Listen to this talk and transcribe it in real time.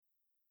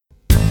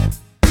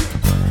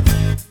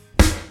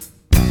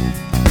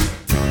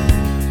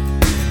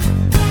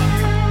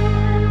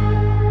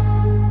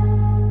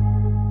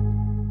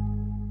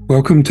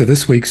Welcome to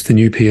this week's The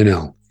New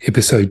P&L,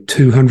 episode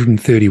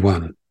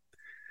 231.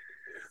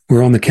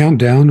 We're on the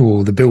countdown,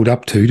 or the build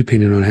up to,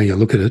 depending on how you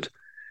look at it,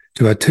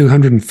 to our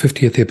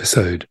 250th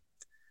episode,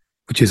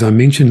 which, as I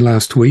mentioned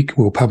last week,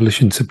 we'll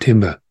publish in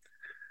September.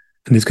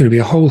 And there's going to be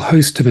a whole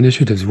host of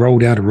initiatives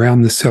rolled out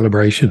around this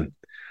celebration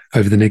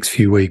over the next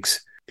few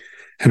weeks.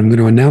 And I'm going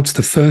to announce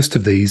the first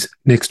of these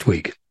next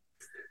week.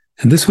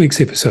 In this week's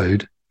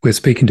episode, we're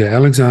speaking to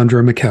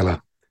Alexandra McCalla,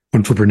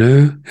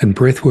 entrepreneur and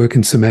breathwork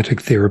and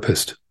somatic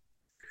therapist.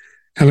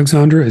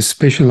 Alexandra is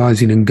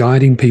specializing in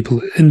guiding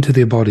people into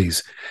their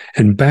bodies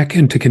and back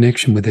into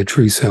connection with their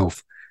true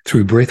self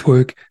through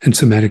breathwork and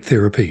somatic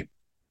therapy.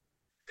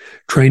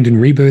 Trained in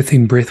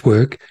rebirthing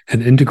breathwork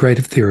and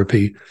integrative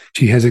therapy,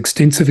 she has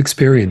extensive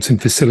experience in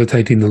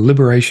facilitating the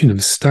liberation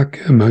of stuck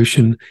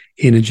emotion,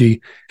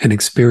 energy, and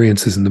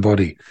experiences in the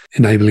body,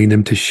 enabling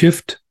them to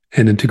shift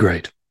and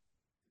integrate.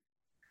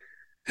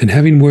 And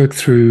having worked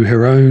through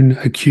her own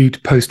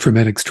acute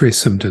post-traumatic stress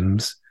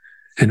symptoms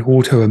and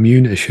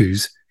autoimmune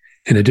issues,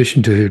 in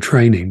addition to her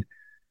training,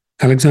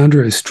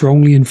 Alexandra is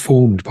strongly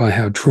informed by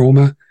how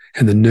trauma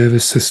and the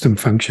nervous system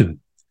function.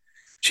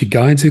 She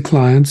guides her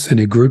clients and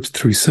her groups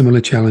through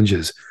similar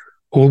challenges,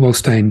 all while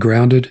staying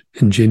grounded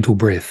in gentle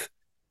breath.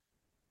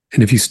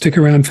 And if you stick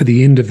around for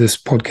the end of this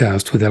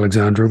podcast with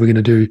Alexandra, we're going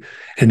to do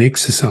an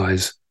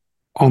exercise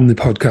on the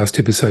podcast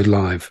episode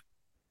live.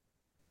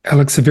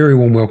 Alex, a very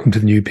warm welcome to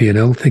the New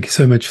P&L. Thank you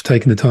so much for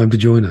taking the time to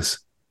join us.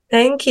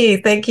 Thank you.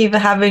 Thank you for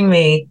having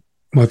me.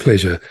 My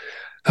pleasure.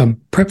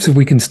 Perhaps if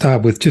we can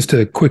start with just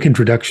a quick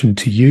introduction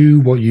to you,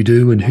 what you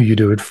do and who you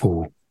do it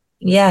for.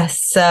 Yes.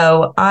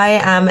 So I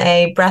am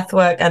a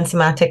breathwork and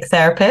somatic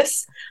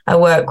therapist. I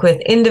work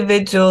with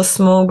individuals,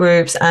 small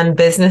groups, and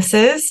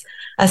businesses,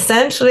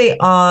 essentially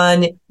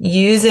on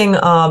using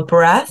our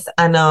breath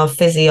and our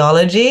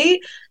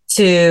physiology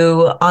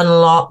to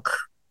unlock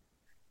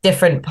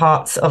different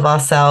parts of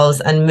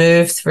ourselves and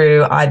move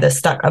through either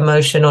stuck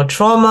emotion or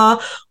trauma,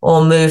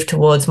 or move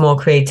towards more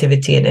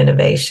creativity and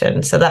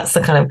innovation. So that's the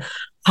kind of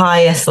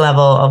highest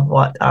level of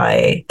what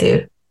I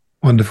do.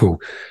 Wonderful.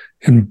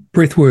 And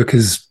breathwork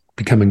has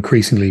become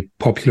increasingly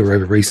popular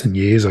over recent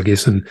years, I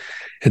guess, in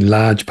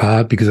large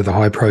part because of the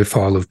high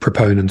profile of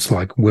proponents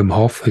like Wim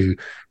Hof, who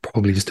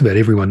probably just about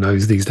everyone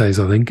knows these days,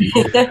 I think.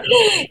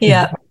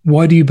 Yeah.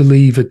 Why do you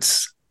believe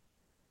it's,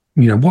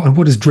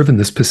 what has driven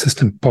this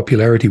persistent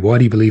popularity? Why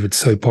do you believe it's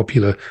so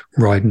popular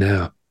right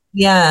now?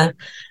 Yeah.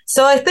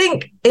 So I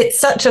think it's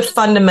such a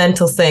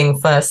fundamental thing.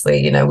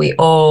 Firstly, we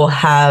all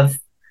have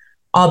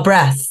our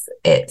breath.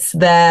 It's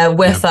there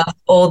with us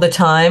all the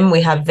time.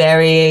 We have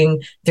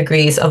varying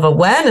degrees of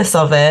awareness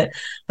of it.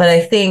 But I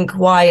think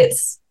why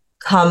it's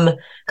kind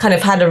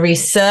of had a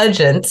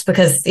resurgence,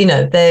 because,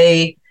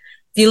 if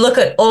you look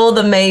at all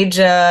the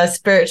major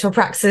spiritual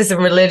practices and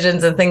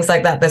religions and things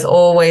like that, there's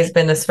always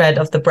been a spread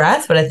of the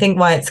breath. But I think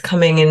why it's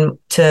coming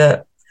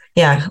into,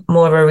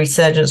 more of a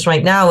resurgence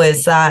right now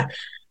is that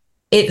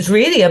it's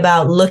really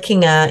about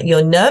looking at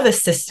your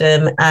nervous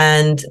system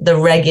and the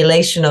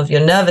regulation of your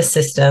nervous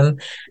system.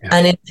 Yeah.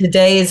 And in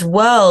today's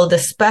world,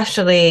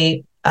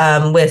 especially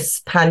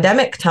with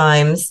pandemic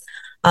times,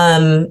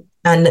 and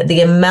the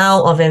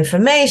amount of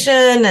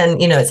information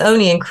and, it's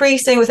only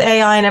increasing with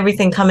AI and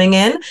everything coming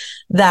in,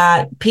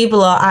 that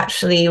people are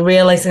actually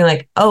realizing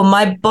like, oh,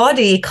 my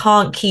body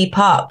can't keep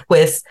up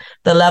with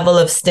the level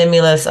of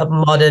stimulus of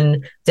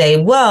modern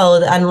day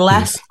world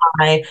unless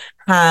I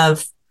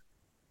have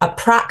a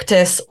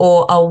practice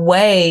or a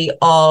way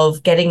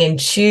of getting in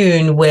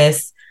tune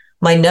with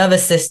my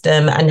nervous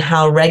system and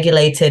how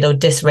regulated or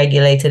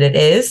dysregulated it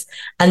is.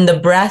 And the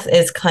breath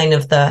is kind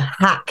of the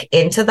hack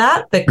into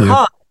that,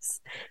 because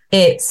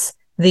it's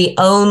the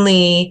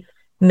only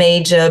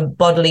major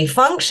bodily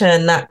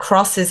function that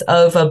crosses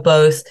over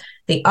both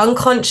the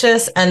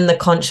unconscious and the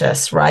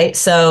conscious, right?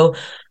 So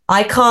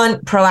I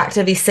can't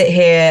proactively sit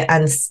here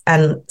and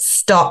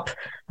stop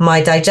my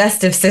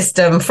digestive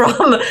system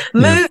from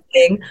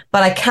moving,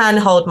 but I can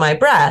hold my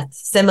breath.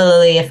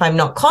 Similarly, if I'm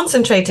not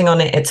concentrating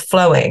on it, it's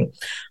flowing.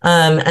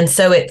 And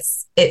so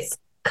it's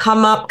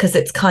come up because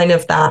it's kind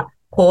of that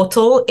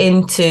portal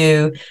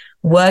into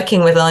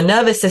working with our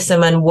nervous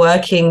system and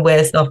working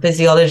with our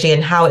physiology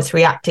and how it's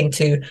reacting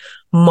to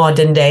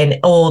modern day and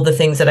all the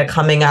things that are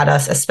coming at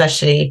us,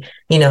 especially,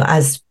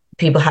 as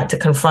people had to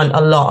confront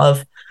a lot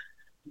of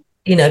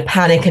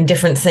panic and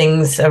different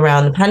things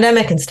around the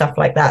pandemic and stuff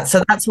like that.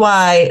 So that's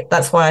why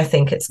I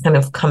think it's kind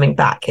of coming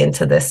back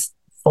into this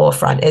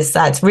forefront, is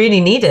that it's really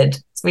needed.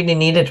 It's really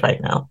needed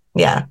right now.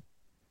 Yeah.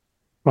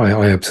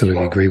 I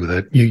absolutely agree with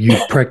that. You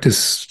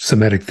practice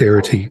somatic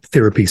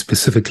therapy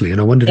specifically, and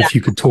I wondered if you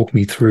could talk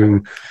me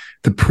through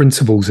the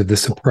principles of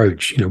this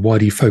approach. Why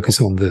do you focus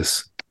on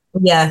this?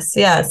 Yes.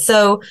 Yeah.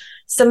 So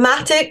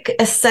somatic,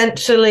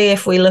 essentially,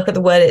 if we look at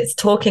the word, it's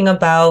talking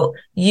about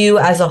you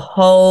as a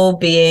whole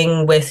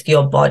being with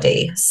your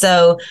body.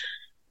 So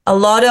a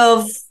lot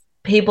of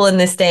people in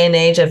this day and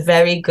age are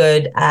very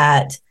good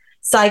at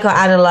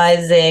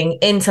psychoanalyzing,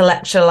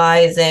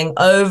 intellectualizing,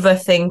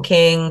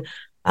 overthinking,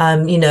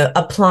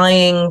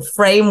 applying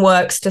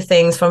frameworks to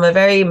things from a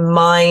very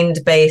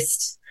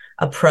mind-based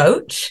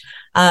approach.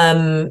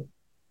 And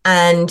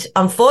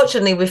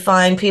unfortunately, we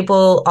find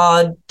people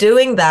are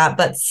doing that,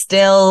 but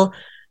still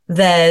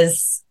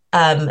there's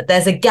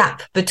a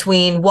gap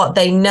between what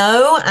they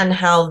know and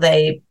how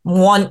they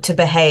want to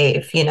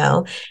behave.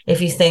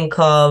 If you think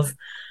of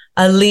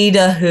a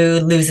leader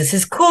who loses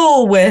his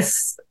cool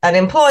with an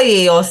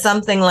employee or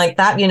something like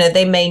that,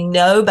 they may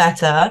know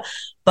better,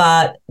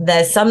 but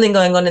there's something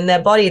going on in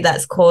their body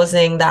that's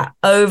causing that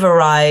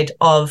override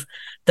of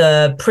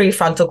the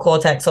prefrontal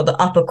cortex or the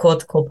upper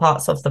cortical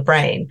parts of the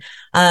brain.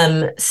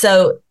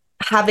 So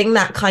having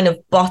that kind of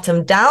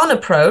bottom down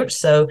approach,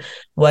 so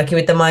working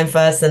with the mind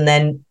first and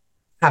then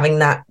having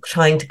that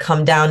trying to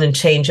come down and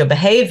change your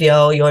behavior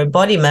or your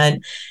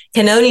embodiment,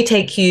 can only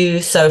take you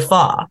so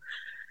far.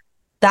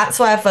 That's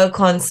why I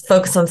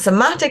focus on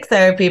somatic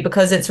therapy,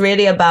 because it's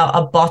really about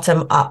a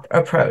bottom-up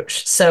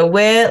approach. So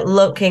we're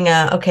looking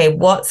at, okay,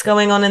 what's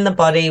going on in the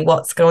body,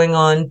 what's going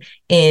on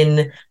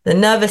in the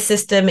nervous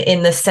system,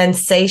 in the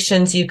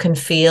sensations you can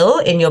feel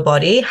in your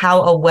body,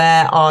 how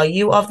aware are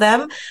you of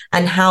them,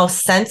 and how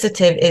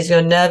sensitive is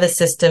your nervous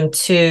system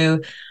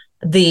to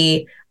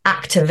the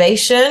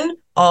activation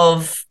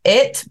of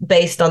it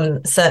based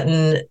on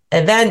certain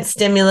events,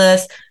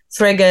 stimulus,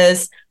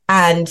 triggers,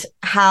 and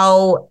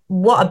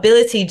what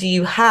ability do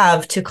you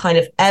have to kind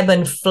of ebb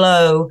and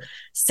flow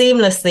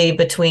seamlessly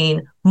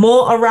between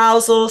more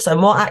arousal, so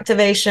more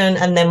activation,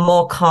 and then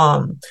more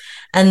calm.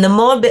 And the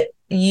more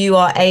you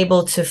are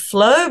able to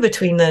flow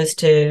between those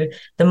two,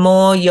 the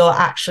more you're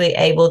actually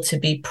able to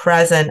be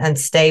present and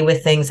stay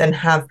with things and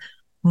have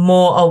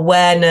more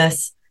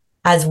awareness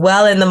as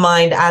well in the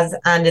mind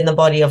and in the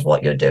body of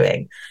what you're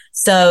doing.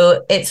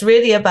 So it's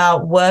really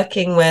about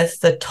working with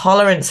the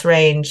tolerance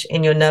range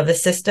in your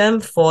nervous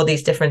system for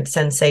these different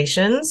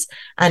sensations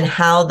and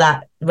how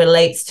that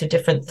relates to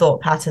different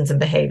thought patterns and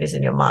behaviors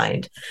in your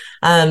mind.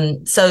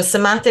 So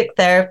somatic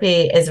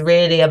therapy is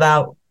really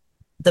about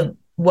the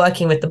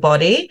working with the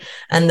body,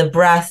 and the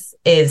breath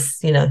is,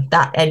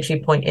 that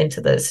entry point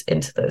into those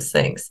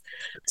things.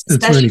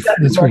 That's really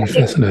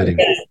fascinating.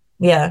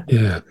 Yeah.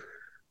 Yeah.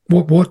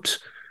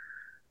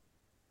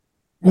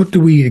 What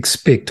do we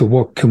expect, or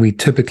what can we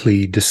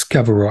typically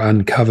discover or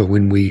uncover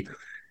when we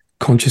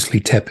consciously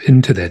tap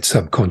into that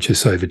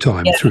subconscious over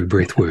time through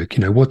breath work?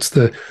 What's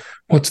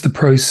the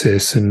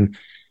process, and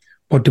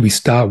what do we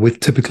start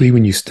with typically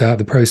when you start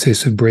the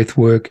process of breath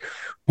work?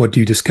 What do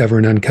you discover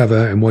and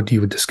uncover, and what do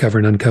you discover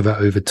and uncover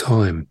over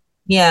time?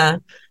 Yeah.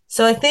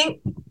 So I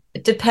think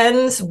it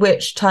depends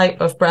which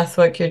type of breath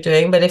work you're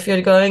doing, but if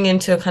you're going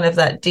into kind of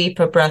that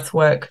deeper breath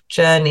work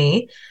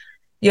journey,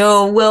 you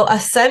will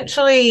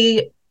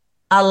essentially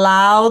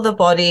allow the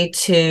body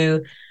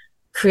to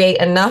create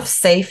enough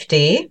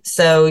safety.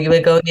 So you were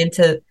going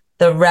into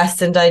the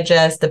rest and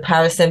digest, the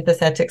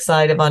parasympathetic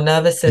side of our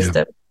nervous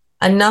system,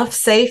 enough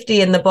safety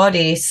in the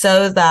body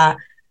so that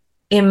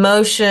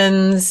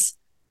emotions,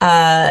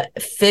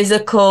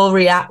 physical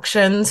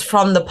reactions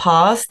from the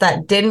past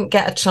that didn't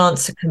get a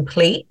chance to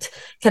complete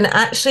can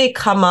actually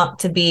come up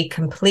to be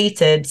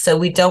completed, so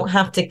we don't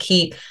have to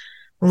keep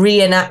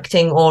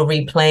reenacting or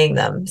replaying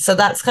them. So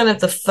that's kind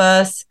of the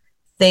first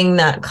thing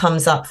that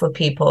comes up for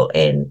people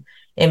in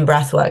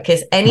breathwork,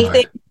 is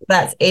anything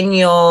that's in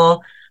your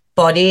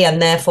body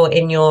and therefore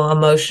in your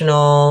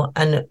emotional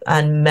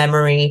and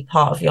memory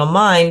part of your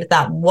mind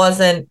that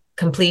wasn't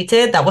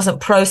completed, that wasn't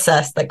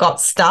processed, that got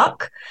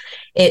stuck.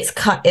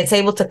 It's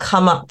able to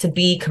come up to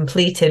be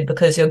completed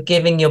because you're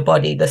giving your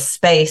body the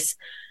space,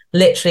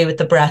 literally with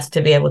the breath,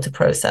 to be able to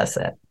process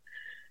it.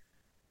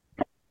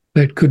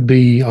 That could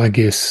be, I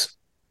guess,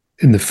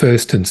 in the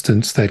first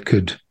instance, that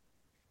could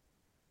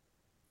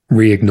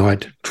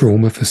reignite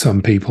trauma for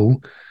some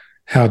people.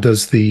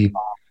 Is the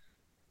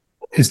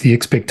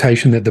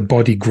expectation that the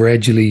body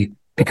gradually,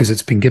 because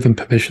it's been given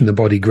permission, the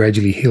body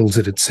gradually heals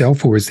it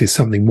itself, or is there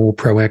something more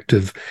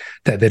proactive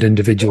that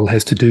individual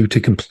has to do to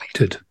complete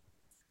it?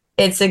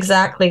 It's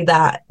exactly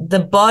that.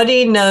 The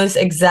body knows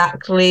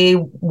exactly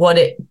what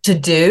to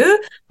do,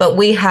 but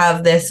we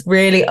have this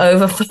really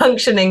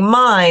over-functioning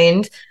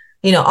mind.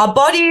 Our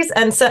bodies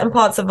and certain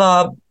parts of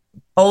our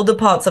older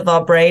parts of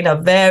our brain are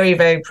very,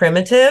 very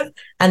primitive,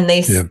 and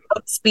they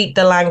speak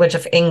the language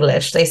of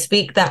English. They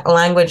speak that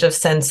language of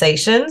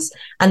sensations,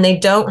 and they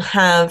don't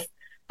have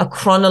a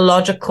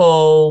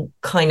chronological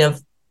kind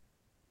of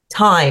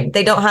time.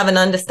 They don't have an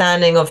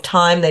understanding of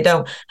time. They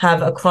don't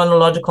have a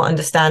chronological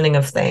understanding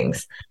of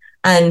things.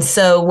 And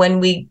so when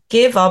we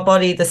give our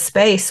body the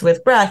space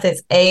with breath,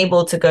 it's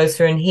able to go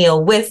through and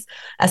heal with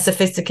a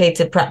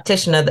sophisticated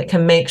practitioner that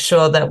can make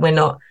sure that we're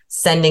not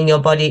sending your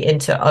body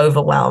into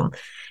overwhelm.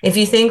 If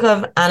you think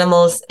of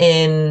animals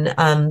in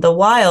the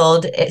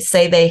wild,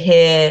 say they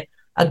hear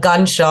a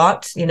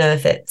gunshot,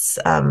 if it's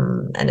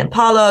an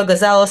impala, or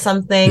gazelle or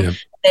something,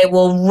 they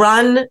will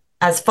run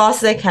as fast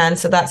as they can.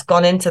 So that's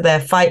gone into their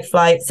fight,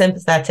 flight,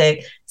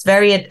 sympathetic. It's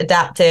very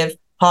adaptive.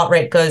 Heart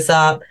rate goes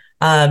up.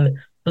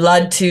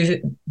 Blood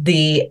to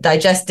the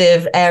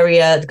digestive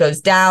area goes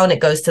down. It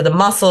goes to the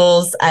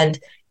muscles, and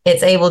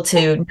it's able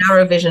to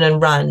narrow vision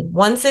and run.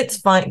 Once it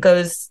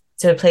goes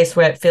to a place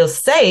where it feels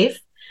safe,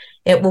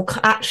 it will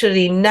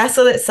actually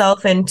nestle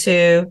itself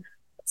into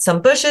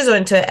some bushes or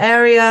into an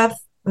area,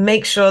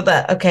 make sure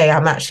that, okay,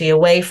 I'm actually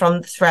away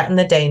from the threat and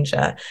the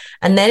danger.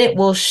 And then it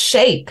will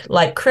shake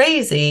like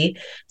crazy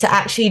to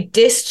actually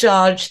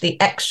discharge the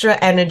extra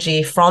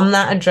energy from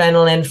that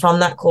adrenaline, from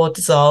that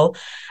cortisol,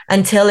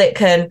 until it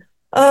can,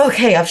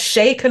 okay, I've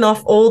shaken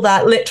off all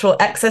that literal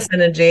excess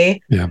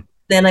energy. Yeah.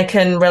 Then I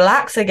can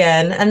relax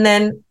again. And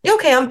then,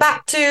 okay, I'm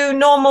back to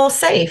normal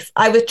safe.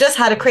 I was just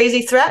had a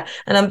crazy threat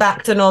and I'm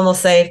back to normal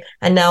safe.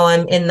 And now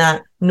I'm in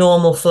that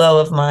normal flow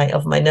of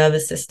my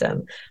nervous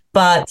system.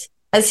 But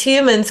as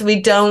humans, we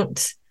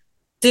don't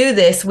do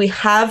this. We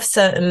have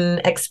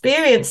certain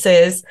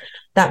experiences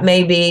that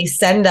maybe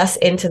send us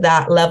into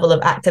that level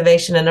of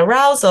activation and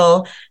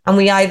arousal. And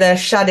we either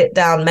shut it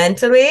down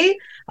mentally,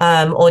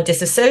 or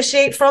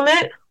disassociate from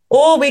it,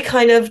 or we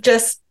kind of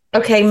just,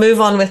 okay,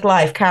 move on with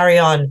life, carry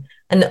on.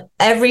 And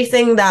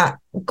everything that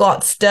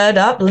got stirred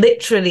up,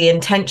 literally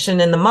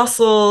intention in the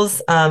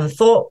muscles,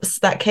 thoughts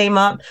that came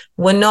up,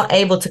 we're not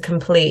able to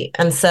complete.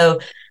 And so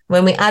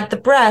when we add the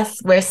breath,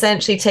 we're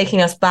essentially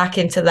taking us back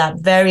into that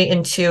very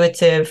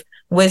intuitive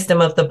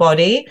wisdom of the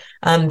body,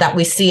 that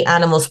we see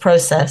animals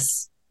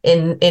process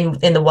in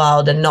the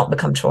wild and not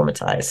become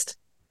traumatized.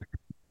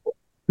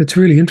 It's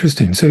really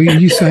interesting. So are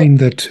you saying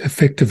that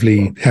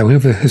effectively,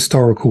 however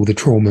historical the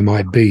trauma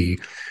might be,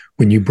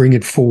 when you bring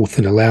it forth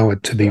and allow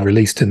it to be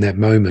released in that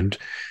moment,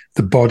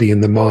 the body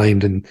and the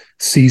mind and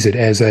sees it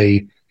as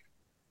a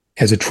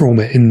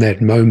trauma in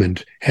that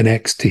moment and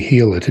acts to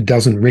heal it. It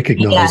doesn't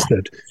recognize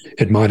that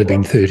it might have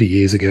been 30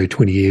 years ago,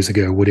 20 years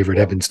ago, whatever it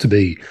happens to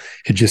be.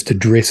 It just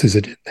addresses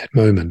it in that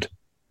moment.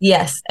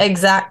 Yes,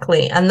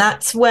 exactly. And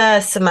that's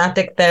where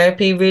somatic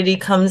therapy really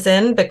comes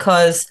in,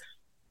 because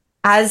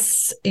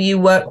as you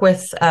work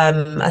with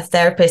a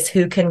therapist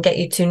who can get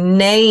you to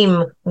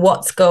name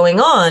what's going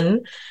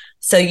on,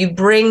 so you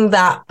bring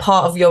that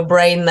part of your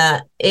brain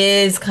that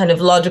is kind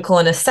of logical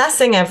and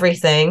assessing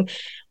everything.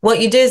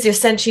 What you do is you're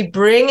essentially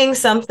bringing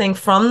something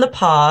from the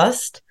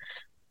past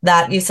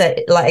that you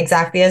said, like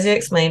exactly as you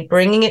explained,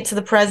 bringing it to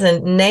the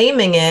present,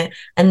 naming it,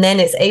 and then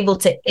it's able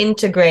to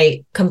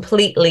integrate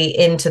completely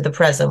into the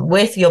present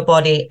with your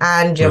body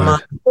and your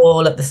mind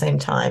all at the same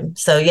time.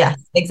 So yeah,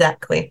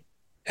 exactly.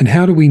 And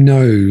how do we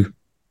know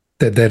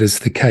that that is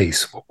the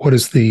case? What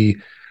is the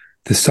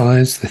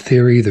science, the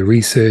theory, the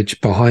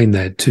research behind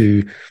that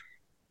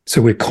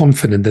so we're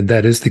confident that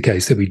that is the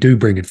case, that we do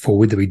bring it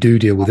forward, that we do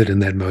deal with it in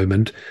that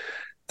moment?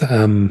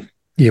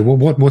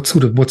 What's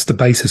the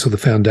basis or the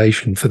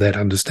foundation for that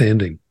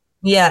understanding?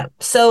 Yeah.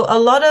 So a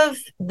lot of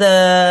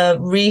the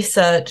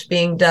research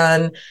being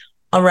done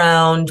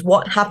around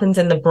what happens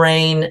in the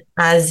brain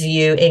as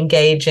you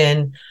engage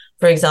in,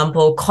 for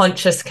example,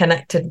 conscious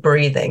connected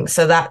breathing.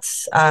 So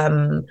that's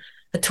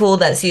a tool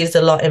that's used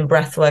a lot in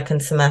breathwork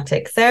and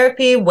somatic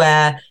therapy,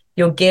 where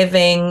you're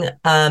giving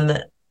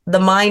the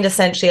mind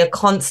essentially a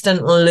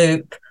constant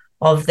loop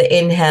of the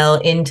inhale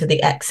into the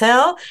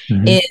exhale.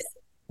 Is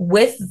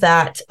with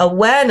that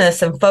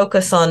awareness and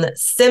focus on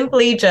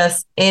simply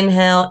just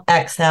inhale,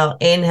 exhale,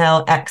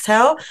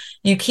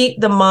 you keep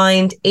the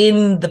mind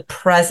in the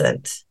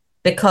present,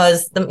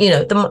 because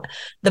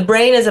the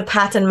brain is a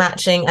pattern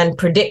matching and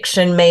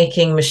prediction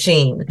making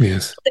machine.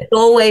 Yes. It's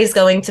always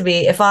going to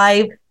be, if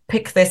I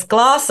pick this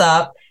glass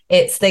up,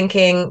 it's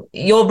thinking,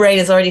 your brain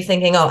is already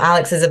thinking, oh,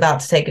 Alex is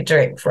about to take a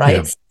drink, right?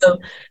 Yeah. So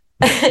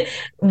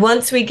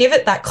once we give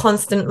it that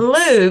constant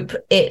loop,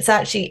 it's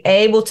actually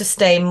able to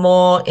stay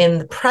more in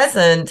the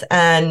present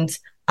and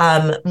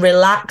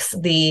relax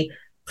the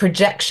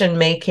projection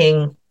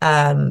making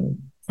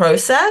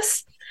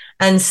process.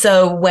 And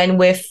so when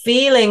we're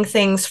feeling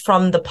things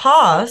from the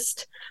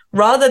past,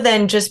 rather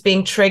than just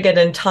being triggered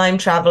and time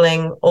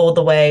traveling all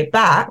the way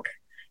back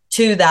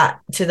to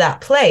that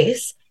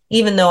place,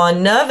 even though our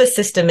nervous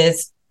system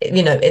is,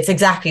 it's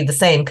exactly the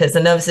same, because the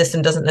nervous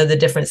system doesn't know the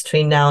difference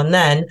between now and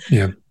then.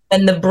 Yeah.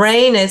 And the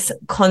brain is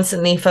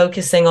constantly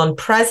focusing on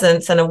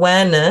presence and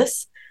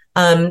awareness.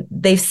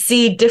 They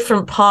see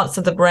different parts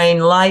of the brain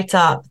light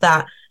up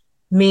that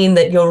mean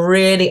that you're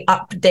really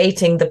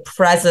updating the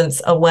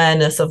presence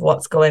awareness of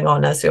what's going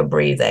on as you're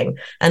breathing.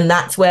 And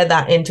that's where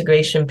that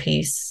integration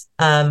piece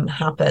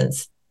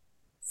happens.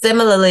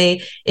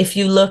 Similarly, if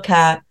you look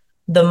at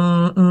the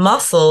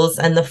muscles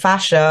and the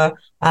fascia,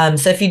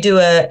 so if you do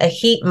a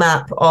heat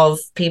map of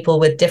people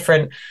with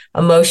different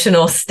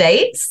emotional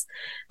states,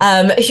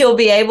 you'll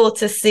be able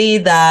to see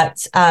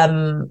that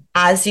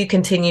as you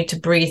continue to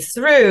breathe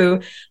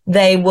through,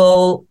 they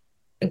will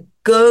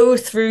go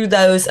through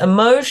those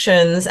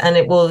emotions, and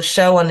it will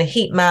show on the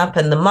heat map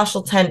and the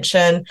muscle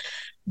tension,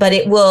 but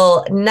it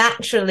will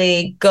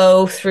naturally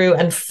go through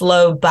and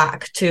flow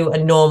back to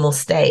a normal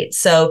state.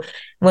 So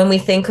when we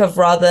think of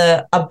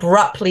rather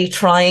abruptly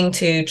trying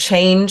to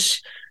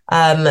change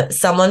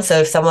someone,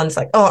 so if someone's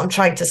like, oh, I'm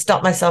trying to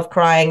stop myself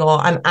crying, or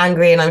I'm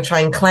angry and I'm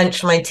trying to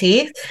clench my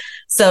teeth,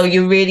 so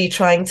you're really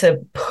trying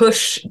to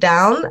push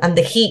down, and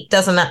the heat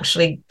doesn't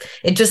actually,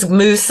 it just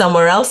moves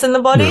somewhere else in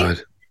the body.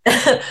 Right.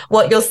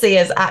 what you'll see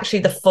is actually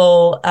the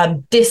full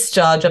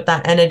discharge of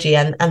that energy,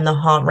 and the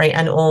heart rate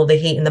and all the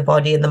heat in the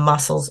body and the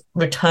muscles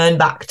return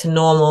back to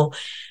normal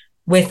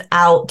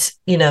without,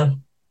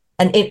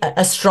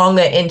 a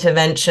stronger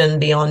intervention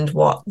beyond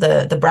what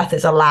the breath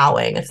is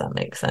allowing, if that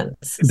makes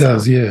sense. It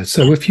does, yeah.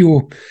 So if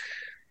you're,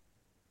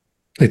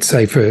 let's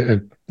say for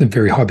a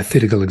very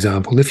hypothetical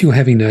example, if you're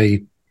having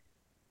a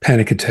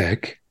panic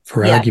attack,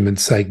 for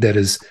argument's sake, that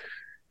is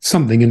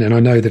something, and I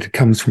know that it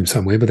comes from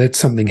somewhere, but that's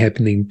something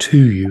happening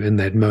to you in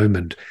that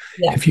moment.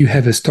 Yeah. If you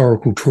have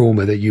historical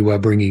trauma that you are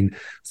bringing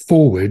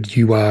forward,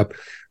 you are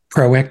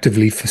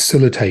proactively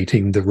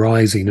facilitating the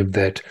rising of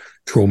that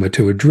trauma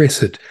to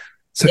address it.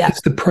 So is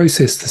the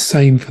process the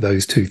same for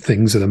those two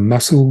things? Are the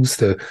muscles,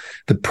 the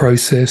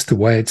process, the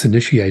way it's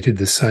initiated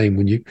the same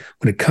when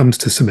it comes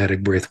to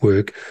somatic breath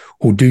work,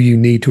 or do you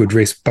need to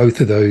address both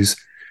of those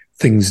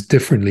things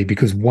differently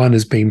because one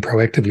is being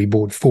proactively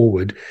brought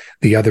forward,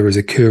 the other is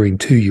occurring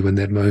to you in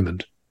that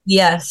moment?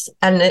 Yes,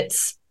 and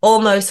it's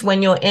almost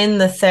when you're in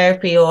the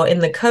therapy or in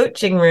the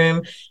coaching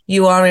room,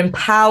 you are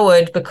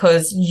empowered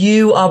because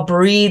you are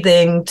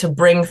breathing to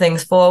bring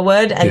things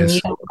forward, and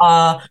you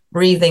are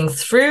breathing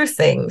through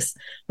things,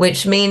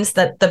 which means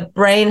that the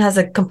brain has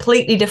a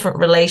completely different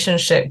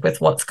relationship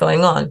with what's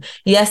going on.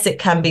 Yes, it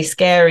can be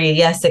scary.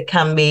 Yes, it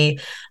can be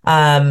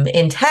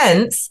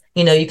intense.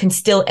 You can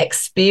still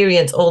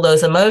experience all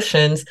those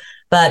emotions,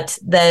 but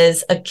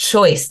there's a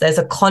choice, there's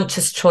a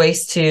conscious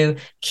choice to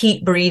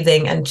keep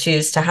breathing and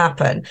choose to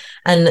happen.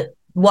 And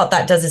what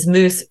that does is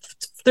move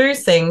through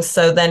things.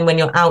 So then when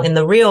you're out in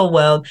the real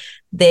world,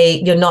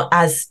 you're not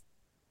as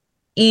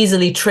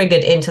easily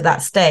triggered into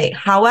that state.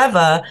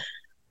 However,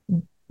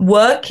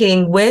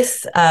 working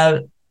with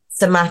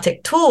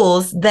somatic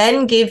tools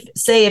then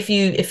say if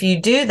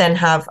you do then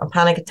have a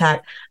panic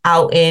attack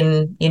out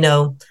in,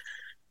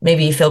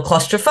 maybe you feel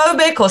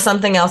claustrophobic or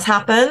something else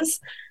happens,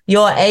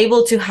 you're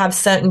able to have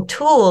certain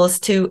tools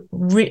to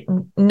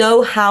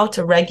know how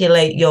to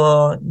regulate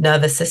your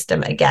nervous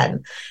system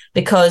again,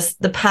 because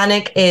the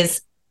panic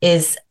is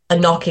a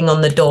knocking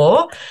on the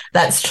door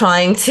that's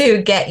trying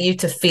to get you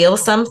to feel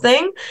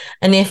something.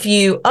 And if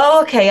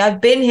okay,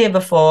 I've been here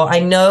before,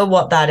 I know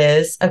what that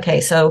is.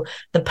 Okay, so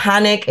the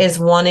panic is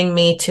wanting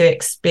me to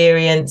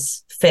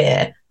experience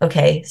fear.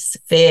 Okay,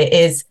 fear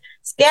is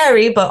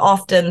scary, but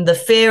often the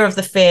fear of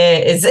the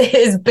fear is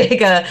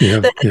bigger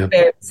than the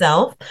fear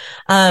itself.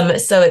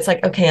 So it's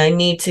like, okay, I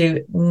need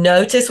to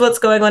notice what's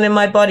going on in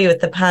my body with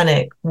the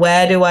panic.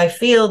 Where do I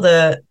feel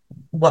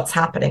what's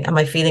happening? Am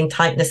I feeling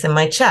tightness in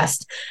my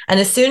chest? And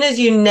as soon as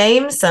you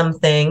name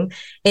something,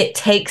 it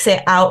takes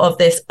it out of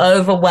this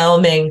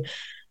overwhelming,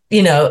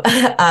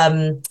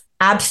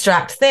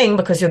 abstract thing,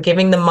 because you're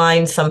giving the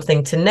mind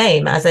something to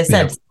name, as I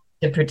said,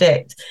 to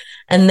predict.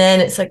 And then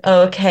it's like,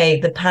 oh, okay,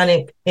 the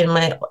panic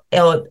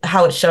or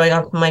how it's showing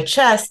up in my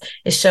chest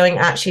is showing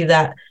actually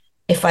that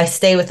if I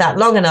stay with that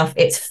long enough,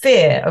 it's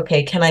fear.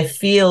 Okay, can I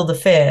feel the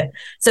fear?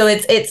 So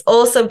it's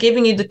also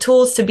giving you the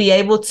tools to be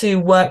able to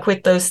work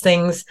with those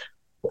things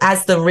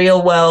as the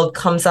real world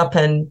comes up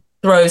and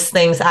throws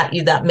things at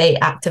you that may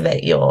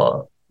activate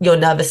your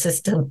nervous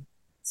system.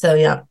 So,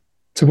 yeah.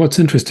 So what's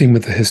interesting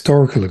with the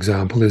historical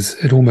example is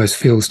it almost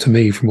feels to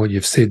me from what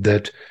you've said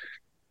that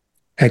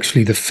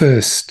actually the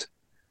first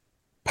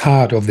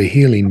part of the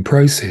healing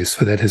process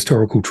for that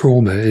historical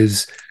trauma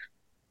is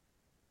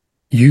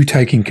you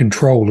taking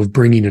control of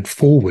bringing it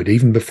forward.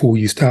 Even before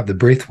you start the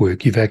breath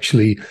work, you've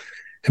actually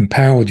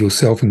empowered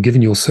yourself and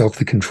given yourself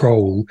the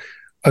control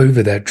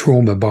over that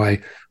trauma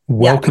by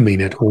welcoming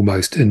it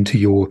almost into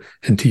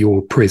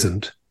your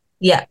present.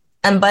 Yeah.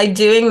 And by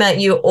doing that,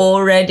 you're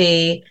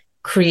already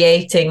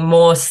creating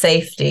more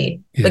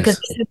safety, because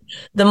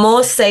the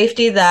more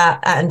safety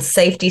and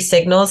safety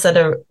signals that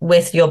are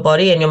with your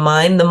body and your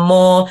mind, the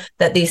more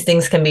that these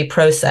things can be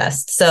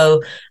processed.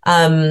 So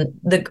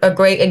a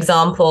great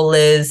example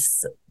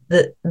is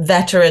the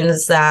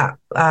veterans that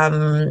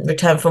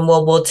returned from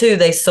World War II.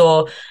 They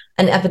saw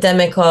an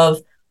epidemic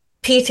of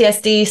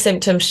PTSD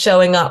symptoms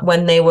showing up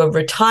when they were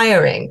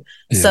retiring.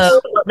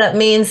 So what that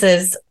means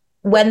is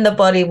when the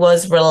body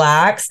was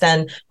relaxed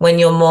and when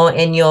you're more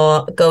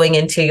going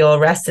into your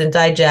rest and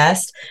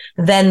digest,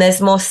 then there's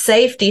more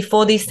safety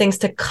for these things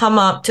to come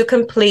up, to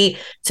complete,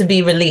 to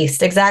be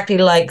released. Exactly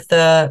like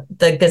the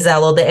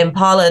gazelle or the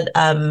impala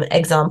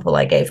example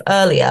I gave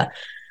earlier.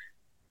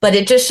 But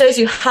it just shows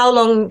you how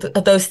long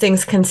those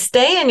things can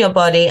stay in your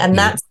body. And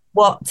that's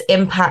what's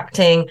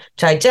impacting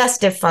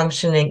digestive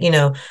functioning,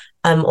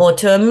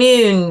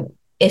 autoimmune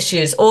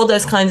issues, all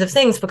those kinds of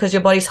things, because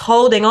your body's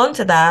holding on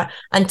to that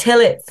until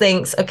it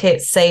thinks, okay,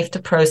 it's safe to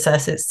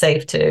process, it's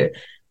safe to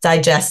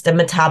digest and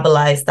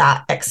metabolize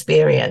that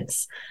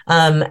experience.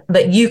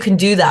 But you can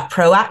do that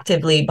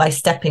proactively by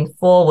stepping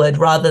forward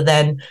rather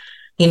than,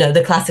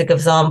 the classic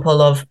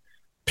example of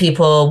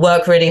people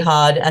work really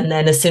hard and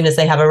then as soon as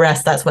they have a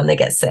rest, that's when they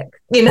get sick,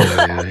 So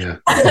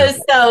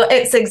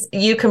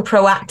you can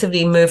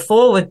proactively move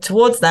forward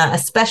towards that,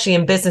 especially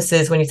in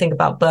businesses when you think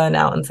about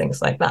burnout and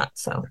things like that.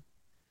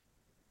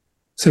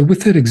 So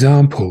with that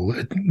example,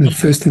 the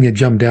first thing that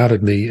jumped out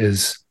at me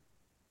is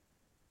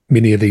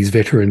many of these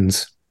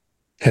veterans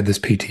had this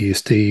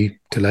PTSD,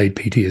 delayed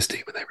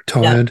PTSD when they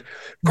retired,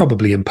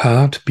 probably in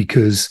part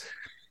because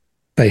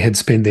they had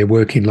spent their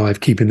working life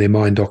keeping their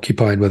mind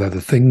occupied with other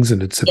things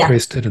and had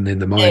suppressed it, and then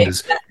the mind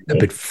is a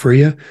bit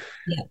freer.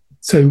 Yeah.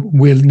 So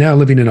we're now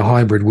living in a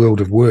hybrid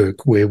world of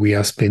work where we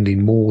are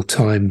spending more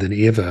time than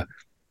ever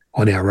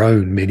on our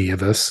own, many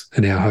of us,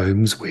 in our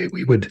homes, where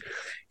we would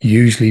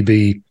usually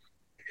be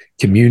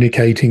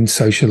communicating,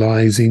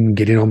 socializing,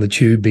 getting on the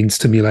tube, being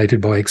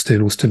stimulated by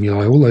external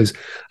stimuli, all those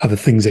other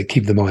things that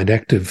keep the mind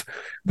active.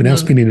 We're now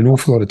spending an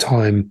awful lot of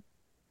time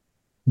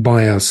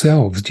by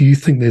ourselves. Do you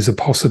think there's a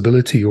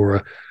possibility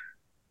or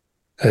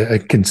a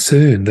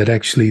concern that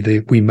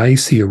actually we may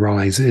see a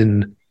rise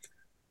in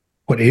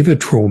whatever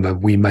trauma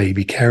we may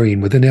be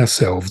carrying within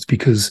ourselves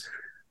because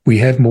we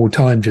have more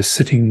time just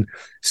sitting,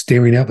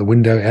 staring out the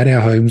window at our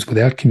homes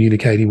without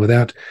communicating,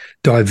 without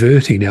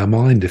diverting our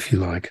mind, if you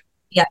like?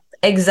 Yeah,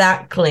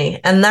 exactly.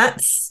 And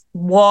that's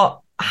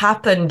what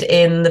happened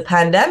in the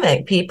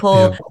pandemic.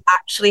 People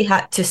actually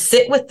had to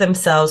sit with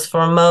themselves for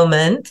a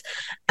moment,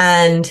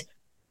 and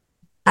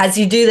as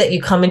you do that,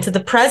 you come into the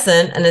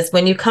present. And as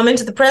when you come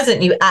into the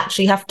present, you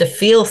actually have to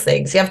feel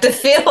things. You have to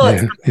feel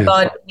what's going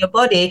on in your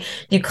body.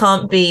 You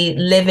can't be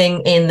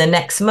living in the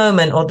next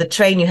moment, or the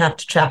train you have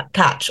to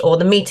catch, or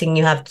the meeting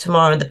you have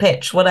tomorrow, the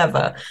pitch,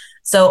 whatever.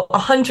 So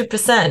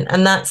 100%.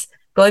 And that's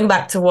going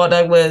back to what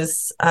I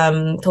was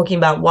talking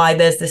about, why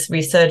there's this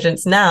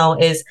resurgence now,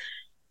 is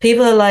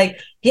people are like,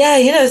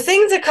 yeah,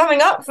 things are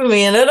coming up for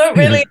me and I don't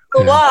really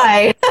know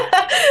why.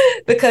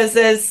 Because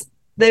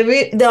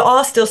there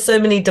are still so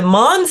many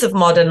demands of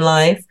modern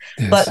life,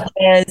 but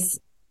there's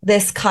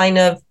this kind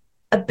of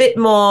a bit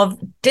more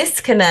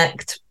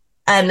disconnect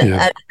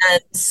and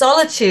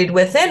solitude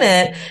within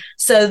it.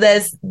 So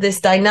there's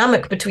this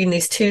dynamic between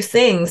these two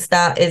things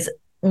that is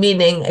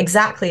meaning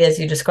exactly as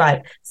you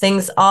described.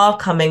 Things are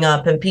coming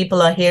up and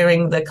people are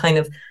hearing the kind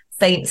of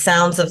faint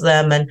sounds of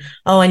them, and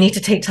I need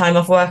to take time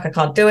off work, I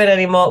can't do it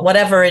anymore,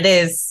 whatever it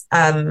is.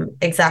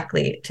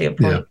 Exactly to your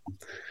point.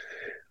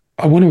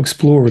 I want to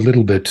explore a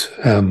little bit,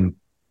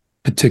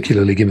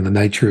 particularly given the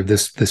nature of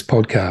this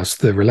podcast,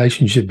 the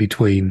relationship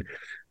between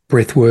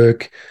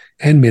breathwork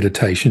and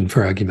meditation,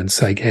 for argument's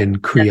sake,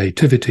 and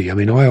creativity. I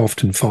mean, I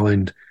often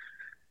find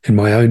in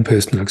my own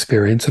personal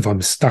experience, if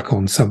I'm stuck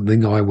on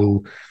something, I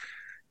will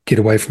get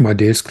away from my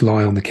desk,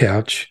 lie on the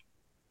couch.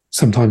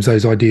 Sometimes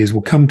those ideas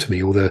will come to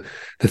me, or the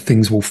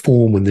things will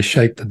form in the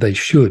shape that they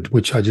should,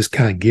 which I just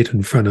can't get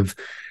in front of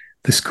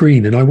the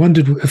screen. And I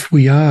wondered if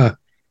we are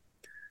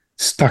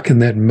stuck in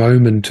that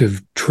moment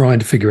of trying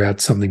to figure out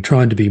something,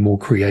 trying to be more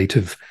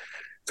creative,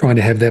 trying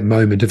to have that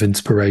moment of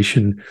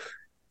inspiration,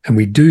 and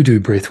we do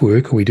breath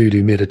work, or we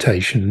do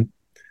meditation,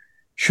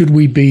 should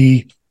we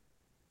be,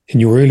 in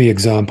your early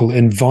example,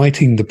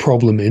 inviting the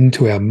problem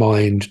into our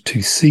mind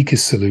to seek a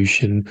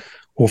solution,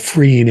 or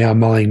freeing our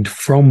mind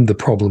from the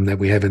problem that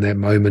we have in that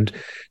moment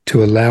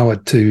to allow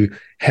it to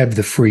have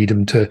the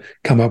freedom to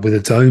come up with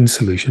its own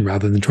solution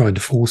rather than trying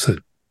to force it?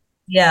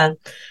 Yeah,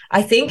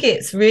 I think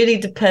it's really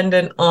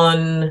dependent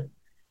on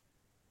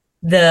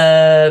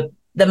the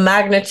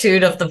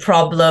magnitude of the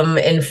problem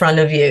in front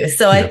of you.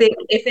 So I think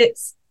if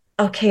it's,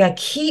 okay, I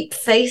keep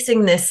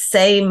facing this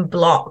same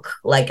block,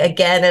 like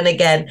again and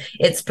again,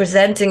 it's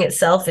presenting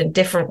itself in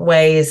different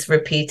ways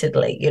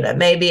repeatedly.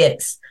 Maybe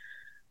it's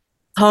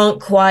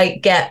can't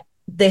quite get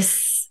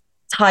this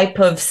type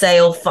of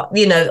sale,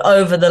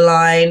 over the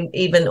line,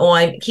 or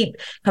I keep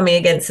coming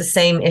against the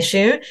same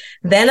issue,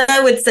 then I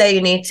would say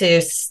you need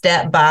to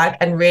step back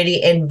and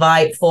really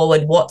invite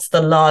forward what's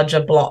the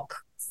larger block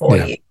for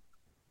you.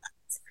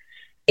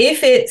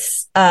 If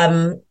it's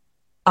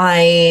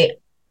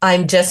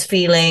I'm just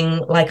feeling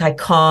like I've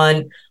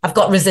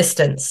got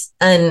resistance,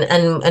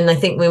 and I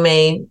think we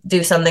may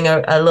do something,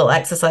 a little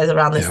exercise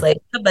around this later,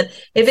 but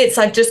if it's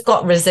I've just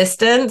got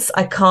resistance,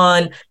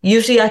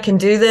 usually I can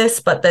do this,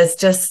 but there's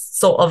just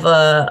sort of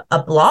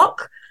a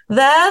block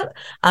there,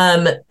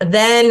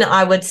 then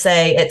I would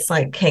say it's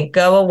like, okay,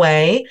 go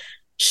away,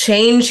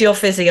 change your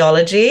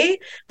physiology,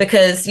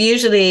 because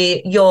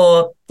usually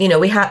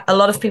we have a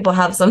lot of people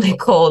have something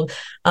called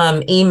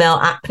email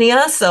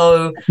apnea.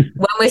 So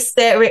when we're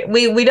staring,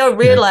 we don't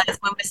realize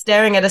when we're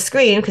staring at a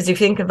screen, because you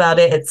think about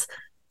it,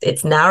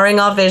 it's narrowing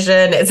our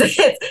vision.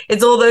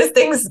 It's all those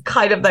things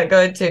kind of that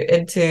go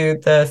into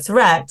the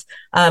threat.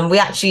 We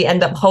actually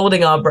end up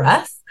holding our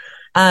breath,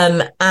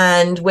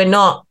 and we're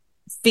not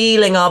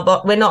feeling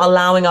we're not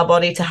allowing our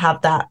body to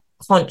have that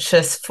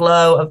conscious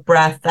flow of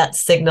breath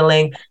that's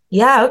signaling,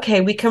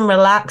 okay, we can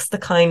relax the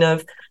kind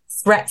of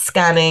threat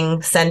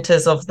scanning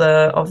centers of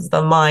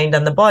the mind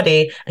and the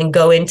body and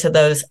go into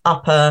those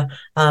upper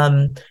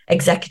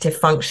executive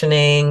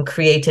functioning,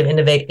 creative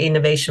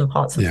innovation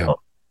parts of the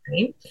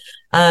brain.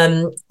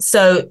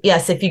 So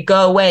yes, if you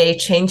go away,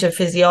 change your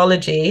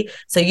physiology.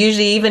 So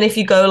usually, even if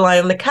you go lie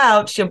on the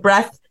couch, your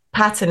breath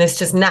pattern is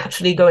just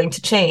naturally going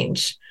to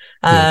change.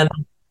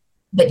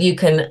 But you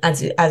can,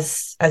 as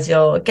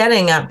you're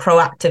getting at,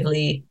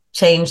 proactively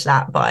change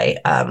that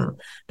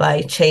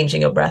by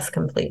changing your breath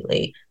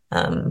completely,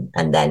 and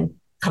then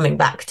coming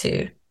back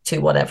to to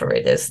whatever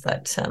it is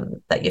that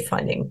you're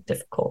finding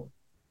difficult.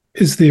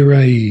 Is there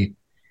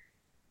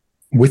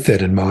with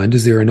that in mind,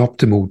 is there an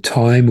optimal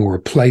time or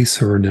a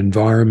place or an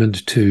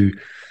environment to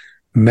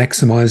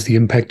maximize the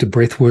impact of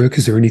breath work?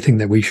 Is there anything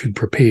that we should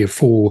prepare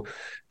for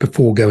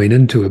before going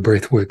into a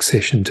breathwork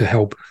session to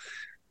help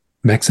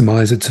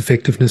maximize its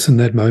effectiveness in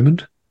that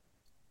moment?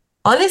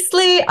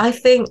 Honestly, I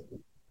think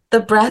the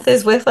breath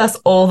is with us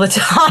all the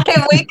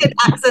time. We can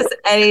access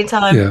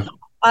anytime. Yeah.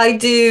 I'll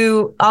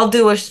do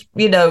a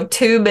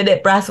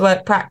 2-minute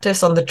breathwork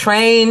practice on the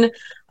train.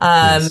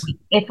 Yes.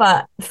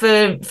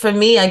 For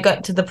me, I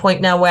got to the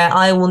point now where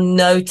I will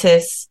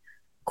notice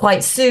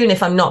quite soon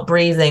if I'm not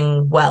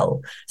breathing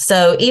well.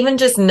 So even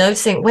just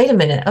noticing, wait a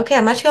minute, okay,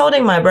 I'm actually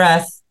holding my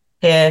breath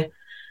here.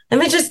 Let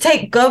me just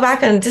go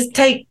back and just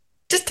take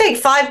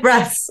 5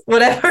 breaths,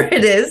 whatever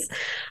it is.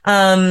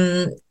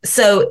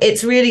 So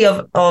it's really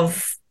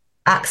of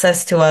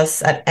access to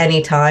us at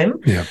any time.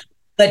 Yeah.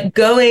 But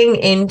going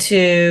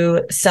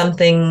into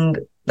something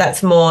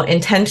that's more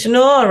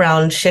intentional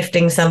around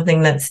shifting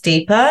something that's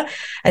deeper,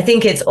 I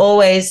think it's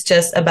always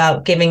just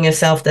about giving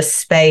yourself the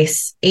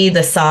space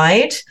either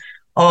side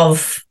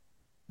of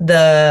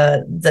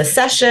the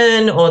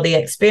session or the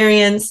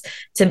experience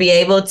to be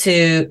able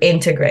to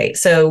integrate.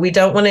 So we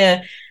don't want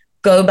to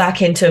go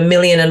back into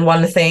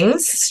 1,000,001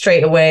 things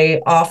straight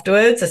away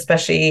afterwards,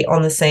 especially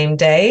on the same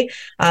day.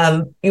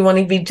 You want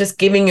to be just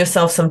giving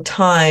yourself some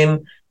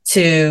time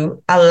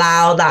to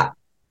allow that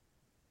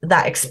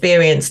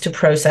experience to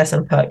process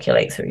and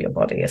percolate through your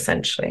body,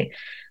 essentially.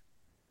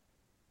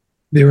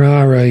 There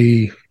are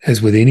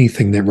as with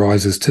anything that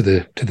rises to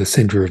the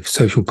center of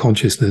social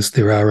consciousness,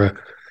 there are a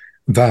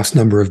vast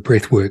number of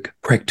breathwork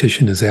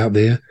practitioners out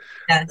there.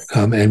 Yes.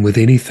 And with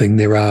anything,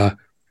 there are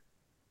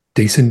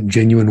decent,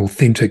 genuine,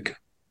 authentic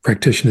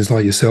practitioners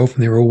like yourself,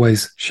 and there are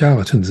always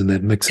charlatans in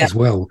that mix as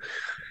well.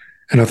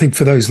 And I think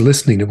for those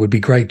listening, it would be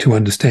great to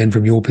understand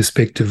from your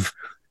perspective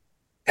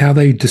how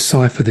they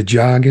decipher the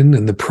jargon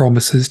and the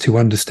promises to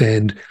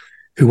understand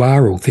who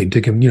are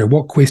authentic, and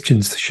what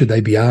questions should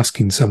they be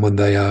asking someone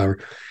they are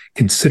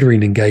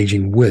considering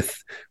engaging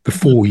with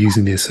before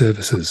using their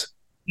services.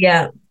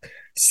 Yeah.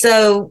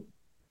 So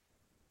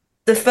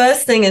the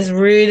first thing is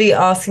really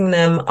asking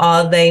them,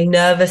 are they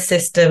nervous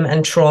system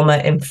and trauma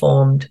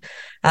informed?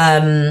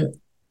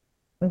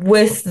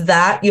 With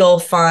that, you'll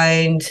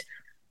find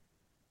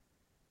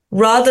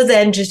rather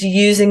than just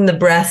using the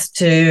breath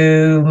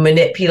to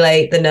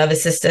manipulate the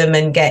nervous system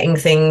and getting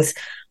things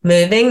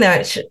moving,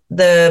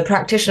 the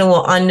practitioner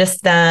will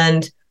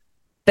understand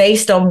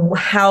based on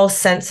how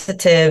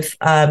sensitive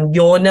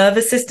your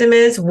nervous system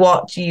is,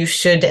 what you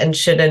should and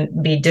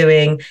shouldn't be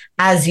doing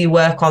as you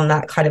work on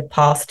that kind of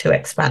path to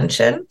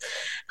expansion.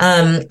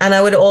 And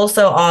I would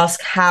also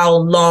ask how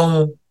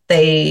long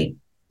they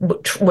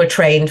were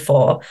trained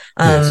for,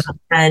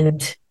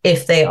 and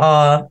if they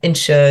are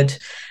insured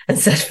and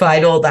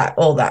certified, all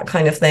that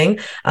kind of thing.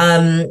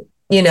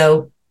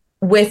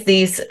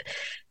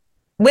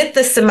 With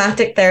the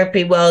somatic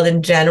therapy world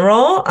in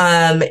general,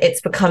 it's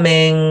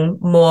becoming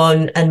more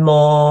and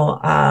more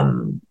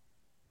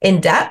in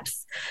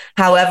depth.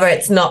 However,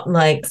 it's not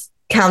like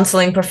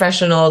counseling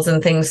professionals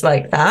and things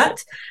like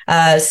that.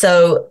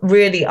 So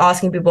really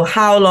asking people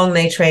how long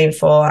they train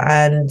for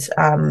and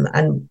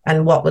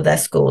what with their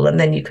school, and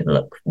then you can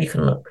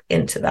look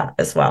into that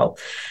as well.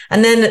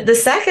 And then the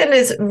second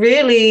is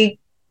really,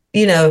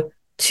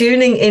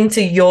 tuning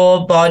into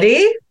your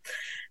body.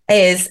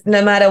 Is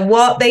no matter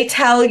what they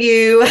tell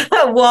you,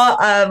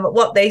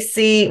 what they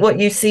see, what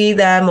you see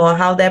them, or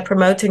how they're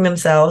promoting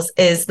themselves,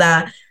 is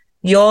that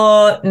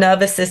your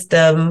nervous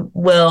system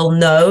will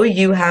know.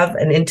 You have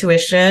an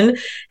intuition.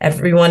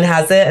 Everyone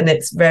has it, and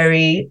it's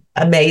very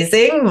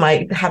amazing.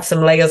 Might have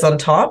some layers on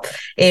top.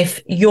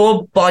 If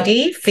your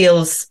body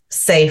feels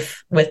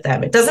safe with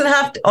them, it doesn't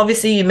have to.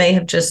 Obviously, you may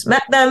have just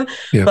met them,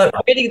 but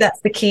really,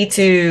 that's the key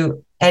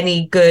to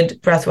any good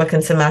breathwork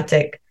and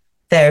somatic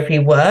therapy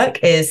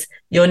work. Is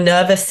your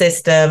nervous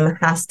system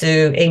has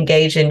to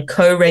engage in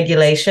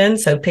co-regulation,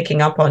 so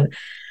picking up on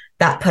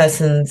that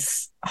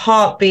person's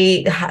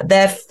heartbeat,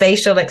 their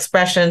facial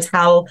expressions,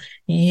 how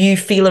you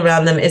feel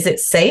around them. Is it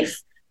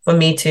safe for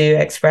me to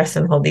express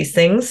and hold these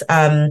things?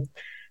 And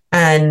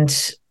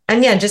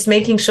just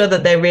making sure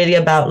that they're really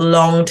about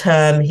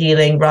long-term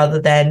healing rather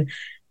than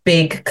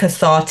big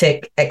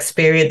cathartic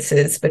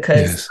experiences,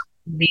 because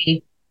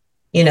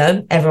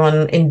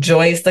everyone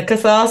enjoys the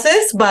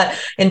catharsis, but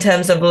in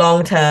terms of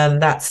long term,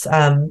 that's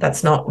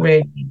not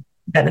really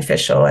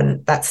beneficial,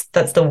 and that's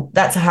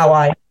how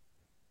I.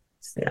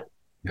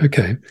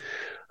 Okay,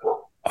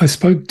 I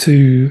spoke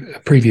to a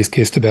previous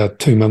guest about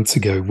 2 months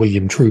ago,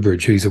 William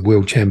Trubridge, who's a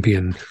world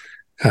champion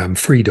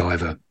free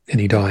diver, and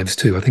he dives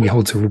too. I think he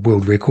holds a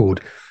world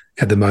record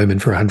at the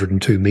moment for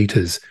 102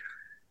 meters,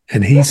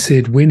 and he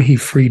said when he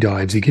free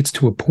dives, he gets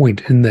to a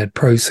point in that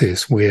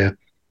process where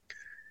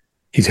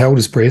he's held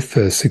his breath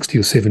for 60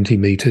 or 70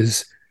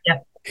 meters.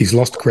 Yep. He's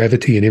lost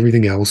gravity and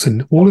everything else.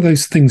 And all of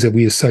those things that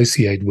we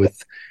associate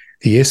with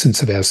the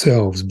essence of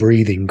ourselves,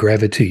 breathing,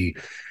 gravity,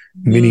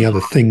 many other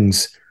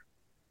things,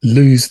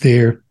 lose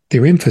their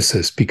their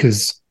emphasis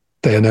because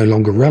they are no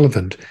longer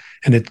relevant.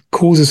 And it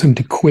causes him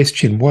to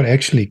question what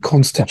actually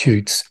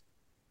constitutes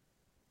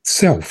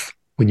self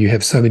when you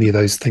have so many of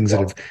those things that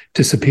have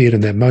disappeared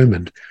in that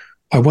moment.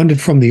 I wondered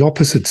from the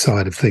opposite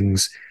side of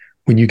things,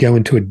 when you go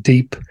into a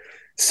deep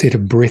set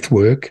of breath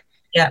work,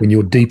 when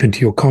you're deep into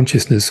your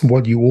consciousness,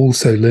 what you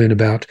also learn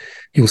about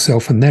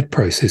yourself in that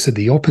process at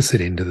the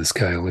opposite end of the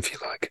scale, if you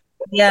like.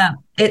 Yeah,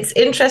 it's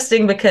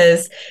interesting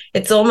because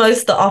it's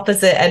almost the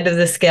opposite end of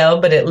the scale,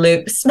 but it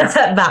loops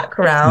back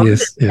around.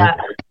 Yes, yeah.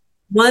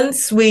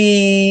 Once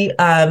we,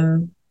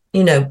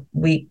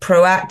 we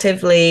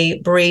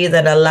proactively breathe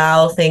and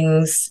allow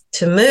things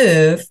to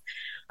move,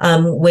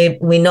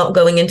 we're not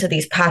going into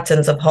these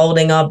patterns of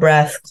holding our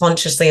breath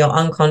consciously or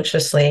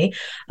unconsciously.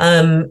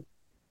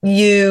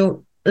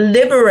 You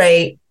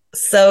liberate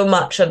so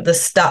much of the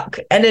stuck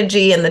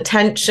energy and the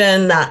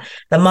tension that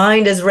the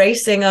mind is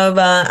racing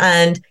over,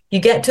 and you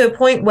get to a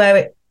point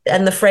where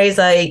and the phrase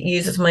I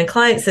use with my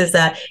clients is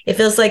that it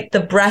feels like the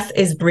breath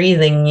is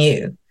breathing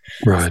you.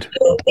 Right.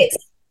 So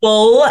it's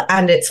full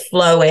and it's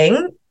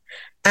flowing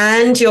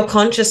and you're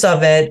conscious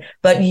of it,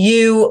 but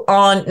you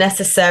aren't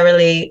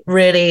necessarily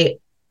really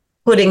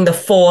putting the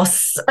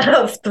force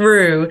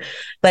through,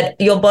 but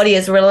your body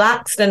is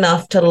relaxed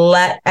enough to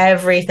let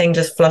everything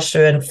just flush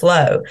through and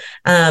flow.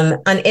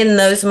 And in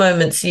those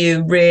moments,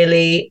 you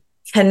really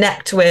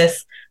connect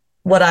with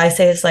what I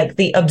say is like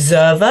the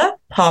observer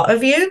part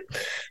of you.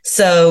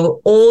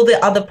 So all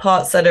the other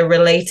parts that are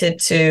related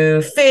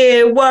to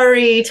fear,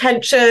 worry,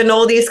 tension,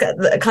 all these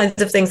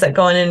kinds of things that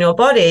go on in your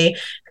body,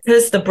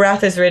 because the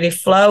breath is really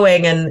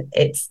flowing and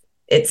it's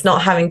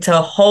not having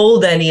to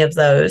hold any of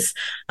those.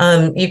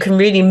 You can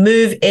really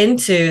move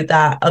into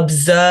that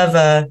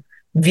observer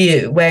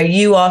view where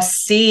you are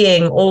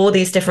seeing all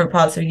these different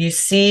parts of you,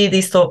 see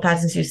these thought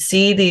patterns, you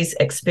see these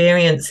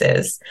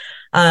experiences.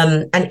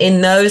 And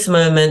in those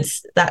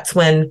moments, that's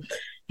when,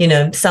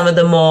 some of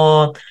the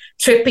more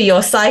trippy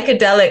or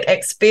psychedelic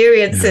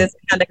experiences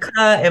can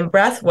occur in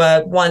breath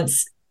work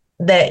once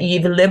that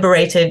you've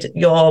liberated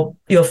your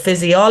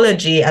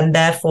physiology and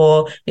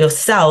therefore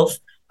yourself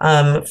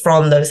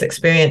from those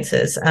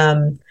experiences.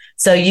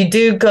 So you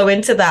do go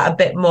into that a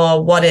bit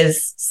more, what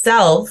is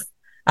self,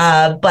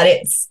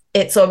 but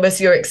it's almost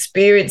you're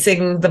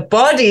experiencing the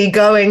body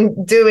doing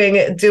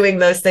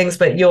those things,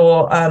 but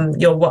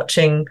you're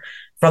watching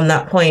from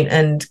that point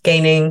and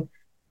gaining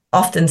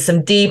often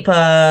some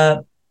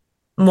deeper,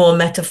 more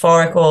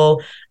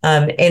metaphorical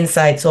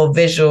insights or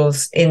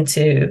visuals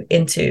into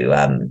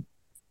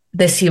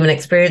this human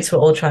experience we're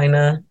all trying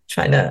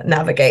to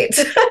navigate.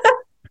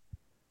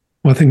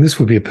 Well, I think this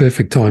would be a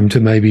perfect time to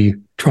maybe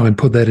try and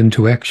put that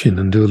into action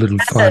and do a little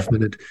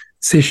 5-minute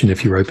session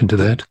if you're open to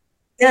that.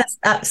 Yes,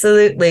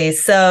 absolutely.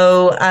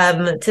 So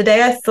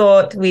today I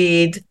thought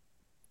we'd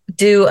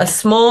do a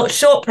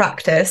short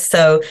practice,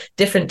 so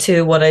different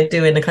to what I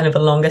do in a kind of a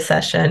longer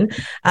session,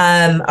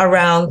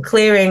 around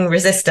clearing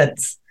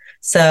resistance.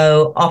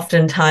 So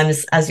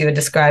oftentimes, as you were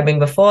describing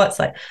before, it's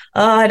like,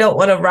 oh, I don't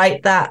want to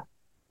write that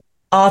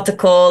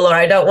article or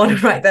I don't want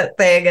to write that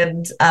thing,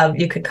 and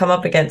you could come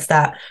up against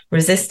that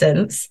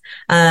resistance.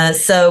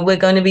 So we're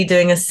going to be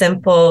doing a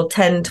simple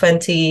 10,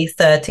 20,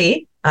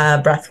 30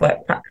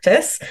 breathwork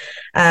practice.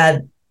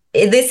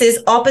 This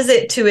is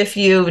opposite to if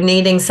you're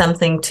needing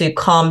something to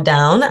calm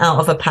down out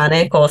of a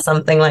panic or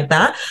something like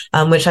that,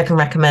 which I can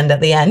recommend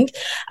at the end.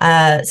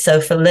 So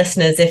for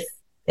listeners,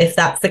 if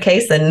that's the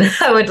case, then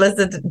I would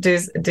listen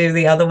to do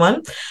the other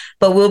one.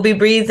 But we'll be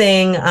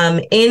breathing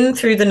in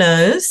through the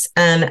nose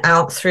and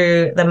out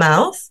through the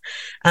mouth.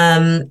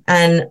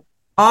 And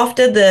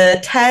after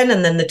the 10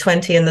 and then the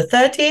 20 and the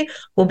 30,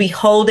 we'll be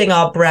holding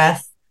our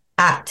breath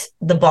at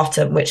the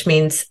bottom, which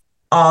means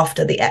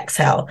after the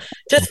exhale,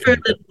 just for a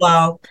little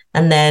while,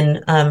 and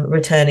then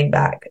returning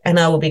back. And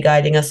I will be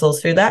guiding us all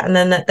through that. And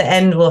then at the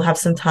end, we'll have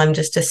some time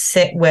just to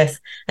sit with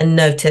and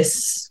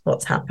notice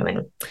what's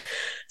happening.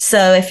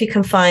 So if you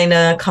can find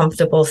a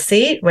comfortable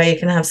seat where you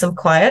can have some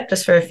quiet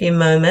just for a few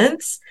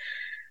moments,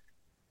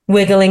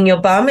 wiggling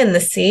your bum in the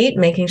seat,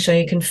 making sure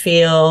you can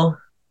feel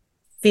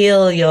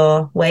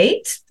your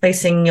weight,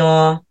 placing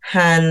your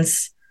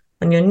hands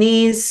on your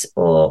knees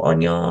or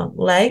on your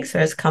legs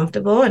where it's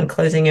comfortable, and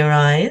closing your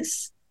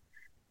eyes.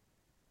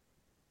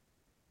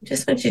 I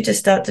just want you to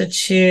start to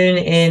tune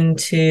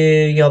into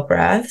your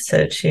breath.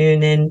 So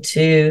tune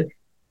into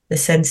the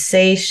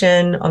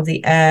sensation of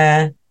the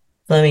air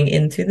flowing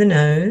in through the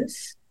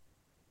nose.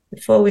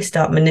 Before we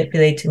start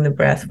manipulating the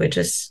breath, we're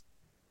just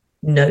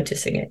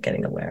noticing it,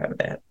 getting aware of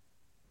it.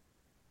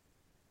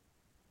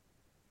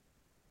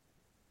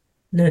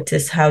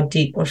 Notice how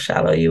deep or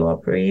shallow you are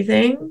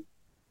breathing.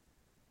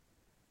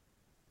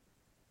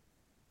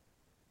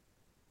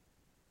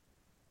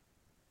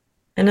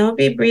 And I'll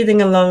be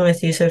breathing along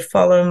with you, so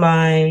follow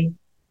my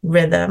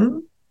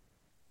rhythm.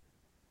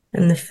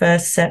 And the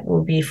first set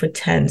will be for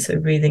 10, so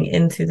breathing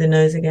in through the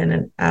nose again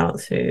and out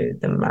through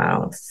the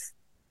mouth.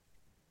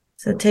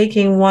 So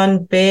taking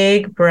one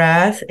big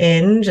breath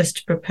in just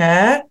to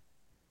prepare.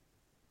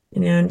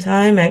 In your own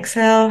time,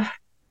 exhale.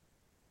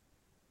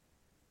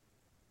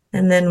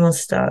 And then we'll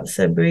start.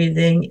 So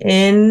breathing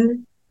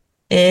in,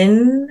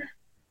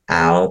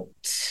 out,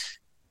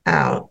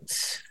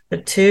 out. For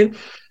 2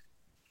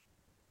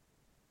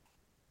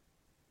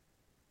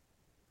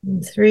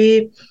 and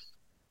 3.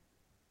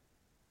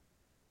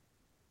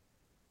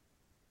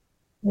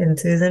 In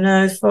through the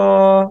nose,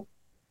 4.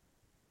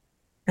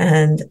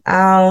 And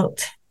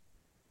out.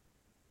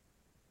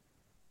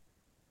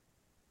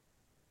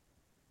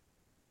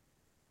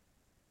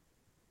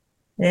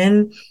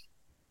 In,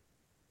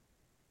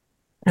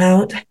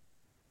 out,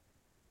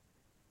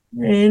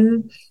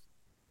 in,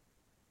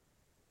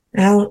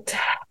 out,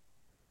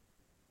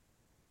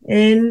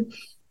 in,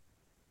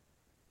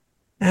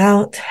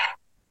 out,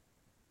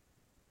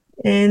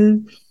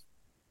 in,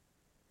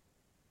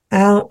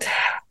 out,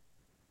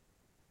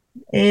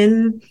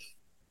 in,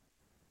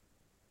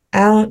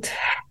 out.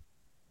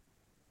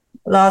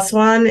 Last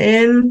one,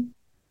 in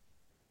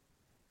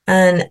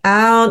and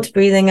out.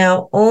 Breathing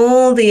out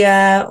all the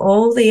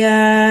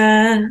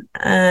air,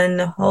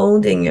 and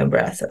holding your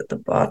breath at the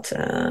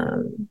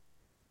bottom.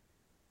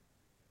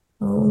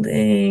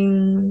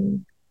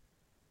 Holding.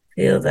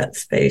 Feel that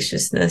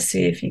spaciousness.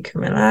 See if you can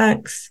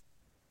relax.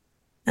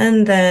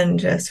 And then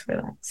just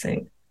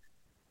relaxing.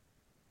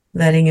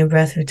 Letting your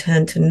breath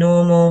return to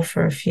normal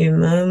for a few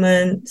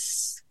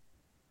moments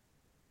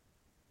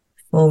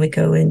before we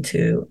go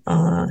into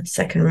our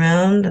second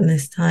round. And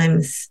this time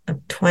is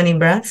of 20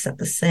 breaths at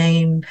the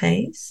same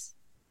pace.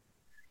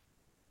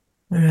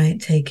 All right,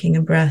 taking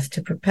a breath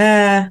to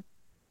prepare.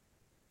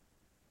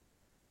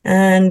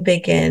 And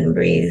begin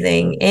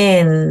breathing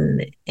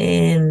in,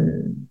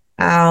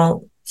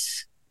 out,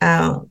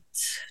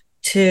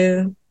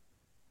 2,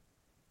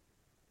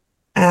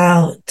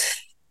 out,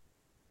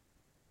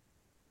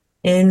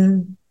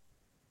 in,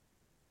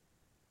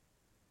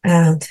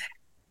 out.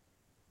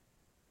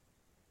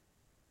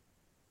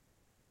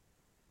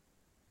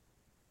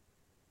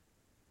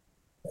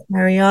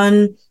 Carry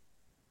on.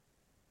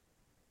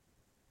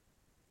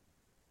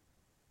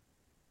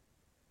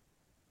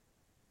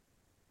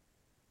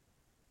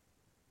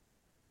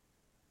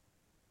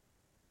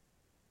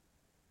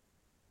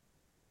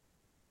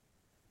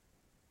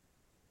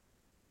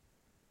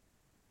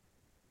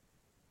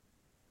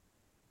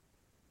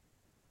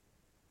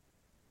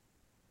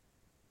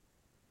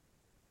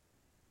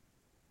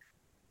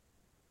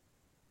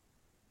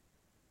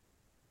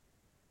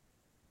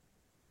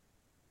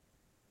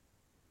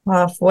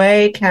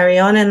 Halfway, carry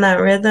on in that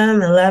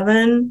rhythm.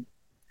 11.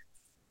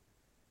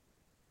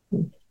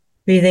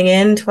 Breathing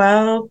in,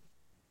 12.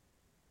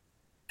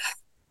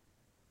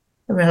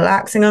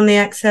 Relaxing on the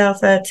exhale,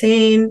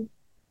 13.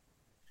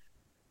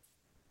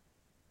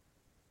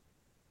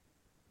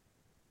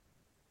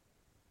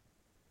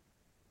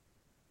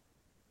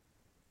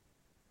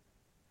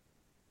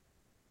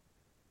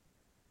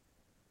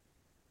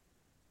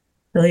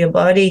 Feel your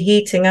body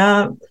heating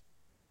up.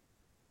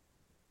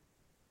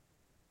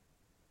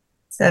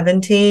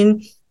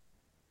 17.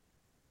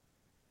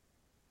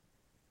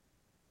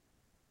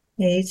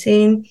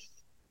 18.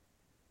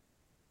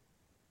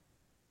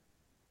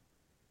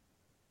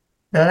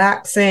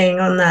 Relaxing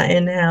on that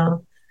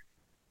inhale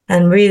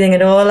and breathing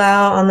it all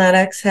out on that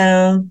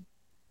exhale.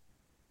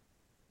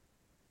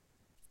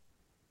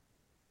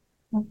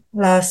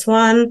 Last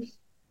one.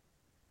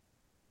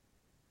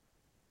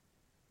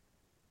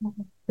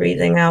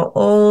 Breathing out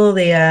all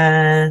the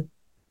air,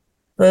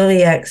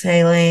 fully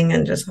exhaling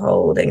and just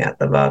holding at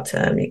the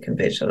bottom. You can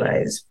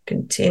visualize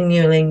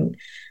continually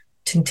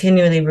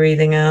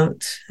breathing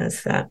out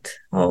as that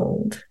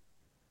hold.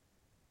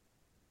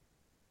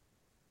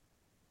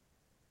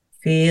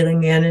 Feeling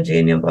the energy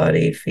in your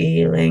body,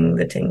 feeling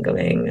the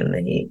tingling and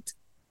the heat.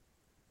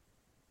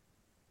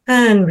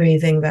 And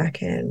breathing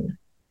back in.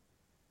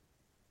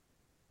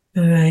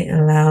 All right,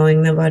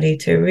 allowing the body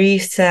to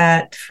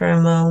reset for a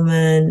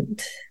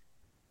moment.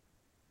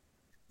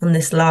 On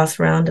this last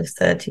round of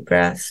 30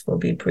 breaths, we'll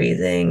be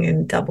breathing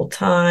in double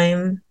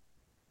time.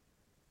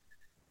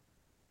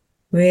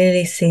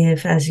 Really see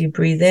if as you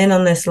breathe in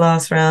on this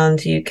last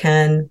round, you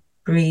can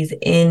breathe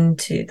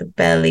into the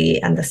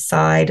belly and the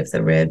side of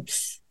the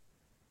ribs.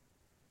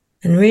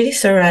 And really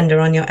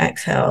surrender on your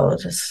exhale.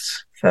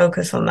 Just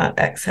focus on that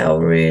exhale,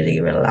 really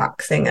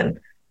relaxing and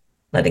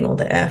letting all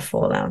the air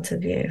fall out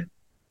of you.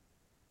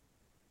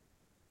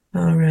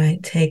 All right,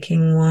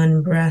 taking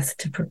one breath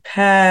to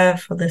prepare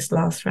for this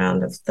last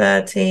round of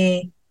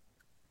 30.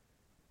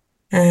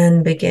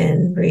 And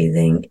begin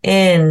breathing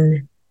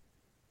in,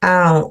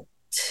 out,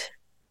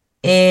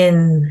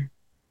 in,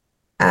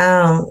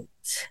 out,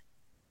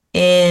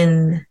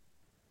 in,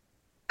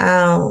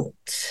 out,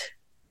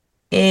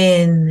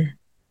 in,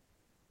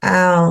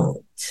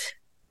 out,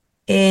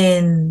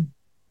 in,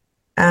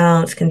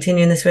 out.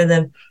 Continue in this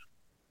rhythm.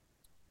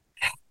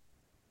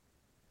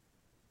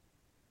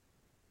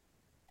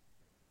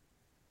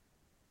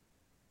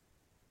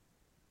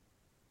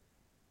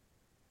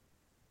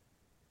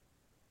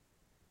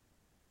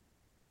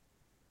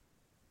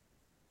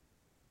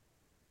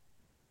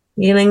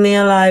 Feeling the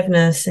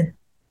aliveness.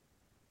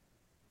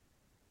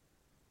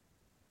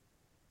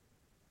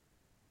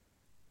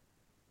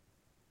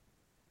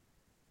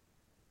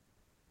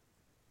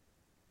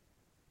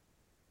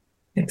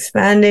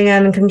 Expanding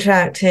and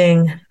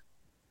contracting.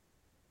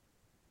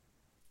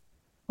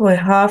 We're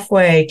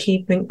halfway.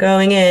 Keep it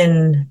going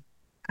in,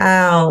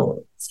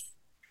 out,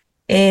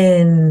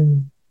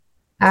 in,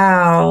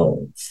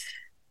 out,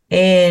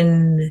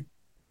 in,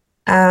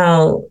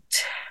 out.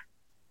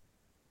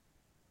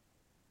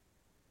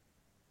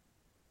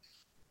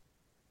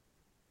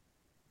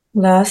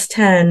 Last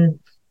 10.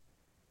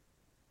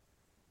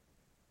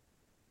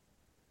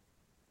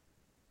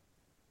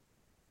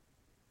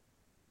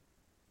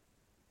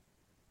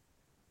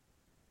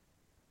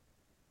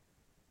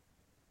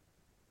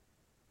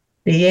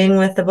 Being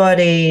with the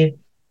body.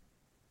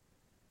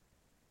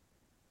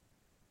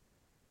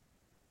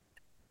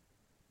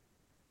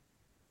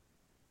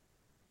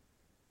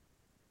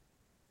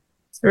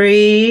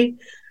 3,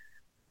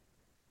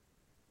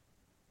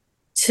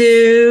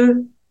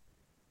 2,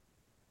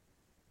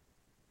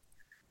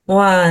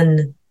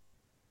 1.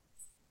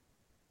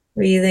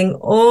 Breathing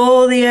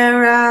all the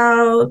air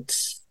out.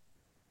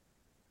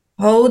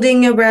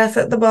 Holding your breath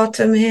at the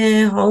bottom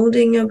here.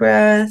 Holding your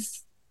breath.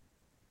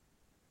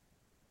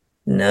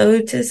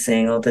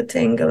 Noticing all the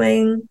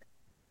tingling.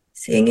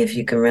 Seeing if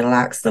you can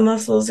relax the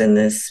muscles in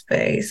this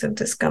space of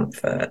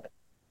discomfort.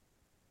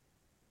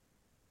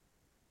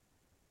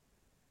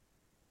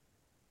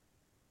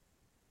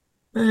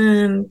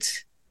 And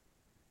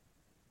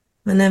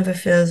whenever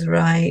feels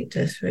right,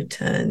 just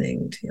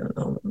returning to your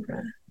normal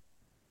breath.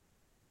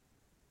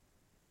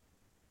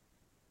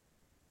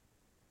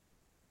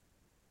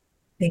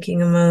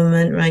 Taking a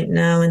moment right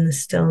now in the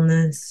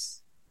stillness.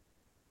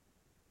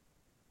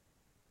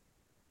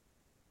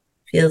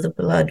 Feel the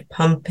blood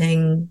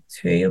pumping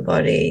through your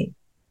body,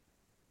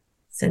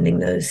 sending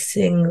those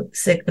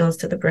signals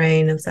to the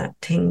brain of that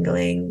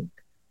tingling,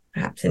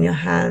 perhaps in your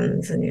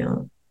hands and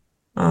your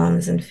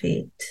arms and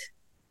feet.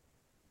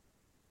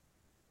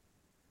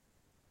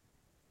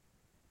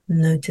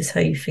 Notice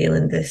how you feel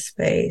in this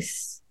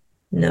space,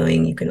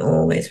 knowing you can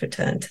always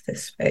return to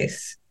this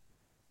space.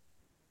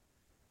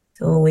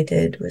 So all we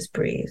did was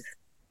breathe.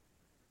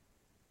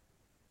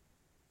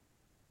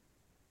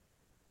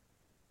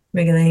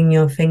 Wriggling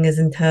your fingers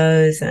and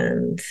toes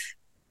and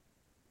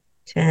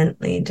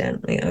gently,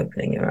 gently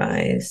opening your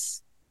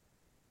eyes.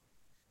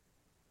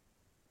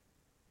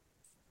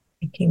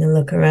 Taking a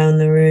look around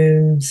the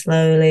room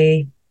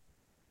slowly.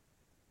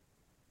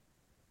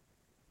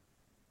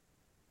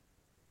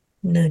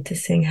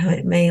 Noticing how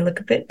it may look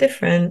a bit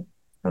different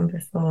from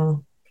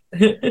before.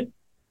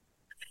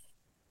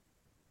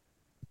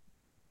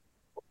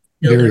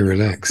 Very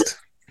relaxed.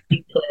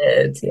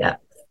 Cleared, yeah.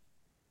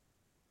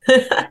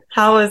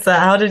 How was that?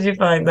 How did you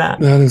find that?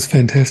 No, that was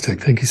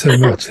fantastic. Thank you so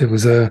much. It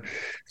was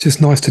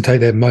just nice to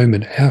take that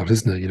moment out,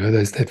 isn't it? You know,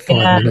 that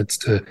 5 minutes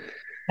to,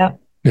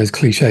 as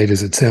cliched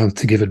as it sounds,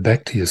 to give it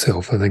back to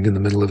yourself. I think in the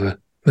middle of a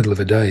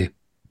day.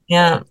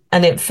 Yeah,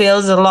 and it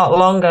feels a lot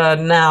longer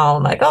now.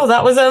 Like, oh,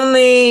 that was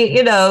only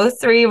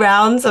 3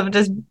 rounds of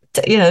just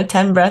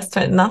 10 breaths,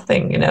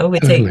 nothing. We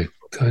totally.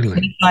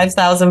 take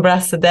 5,000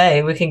 breaths a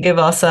day. We can give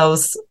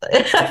ourselves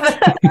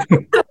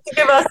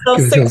give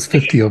ourselves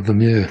 50 of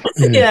them. Yeah.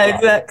 Yeah,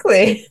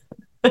 exactly.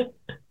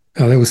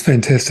 Oh, that was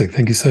fantastic.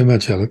 Thank you so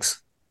much, Alex.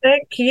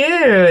 Thank you.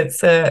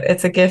 It's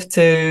a gift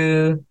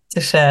to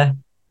share.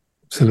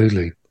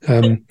 Absolutely.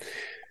 The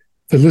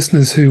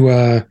listeners who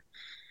are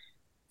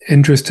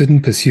interested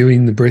in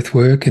pursuing the breath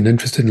work and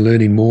interested in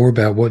learning more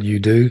about what you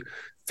do,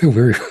 feel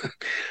very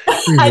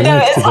I know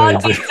it's hard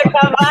to come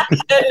back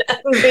and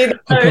be the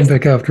I'll come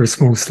back after a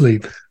small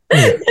sleep.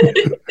 Yeah.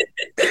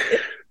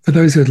 For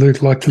those who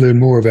would like to learn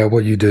more about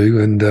what you do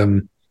and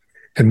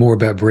more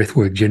about breath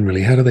work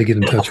generally, how do they get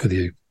in touch with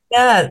you?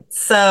 Yeah,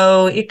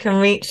 so you can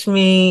reach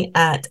me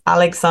at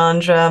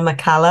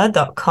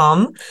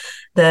alexandramccalla.com.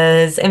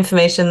 There's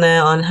information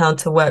there on how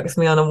to work with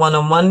me on a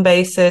one-on-one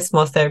basis,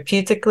 more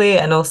therapeutically,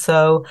 and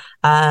also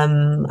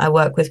I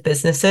work with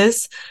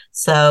businesses.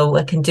 So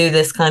I can do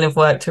this kind of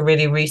work to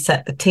really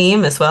reset the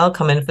team as well,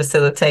 come and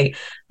facilitate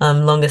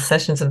longer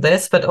sessions of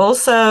this, but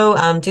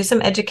also do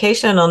some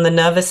education on the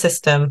nervous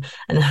system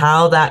and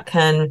how that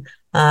can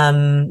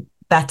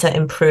better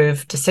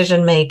improve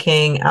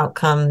decision-making,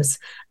 outcomes,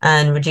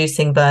 and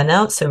reducing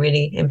burnout. So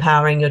really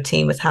empowering your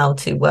team with how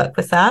to work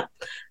with that.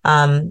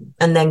 And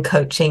then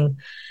coaching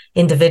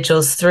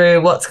individuals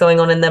through what's going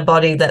on in their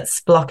body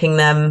that's blocking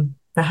them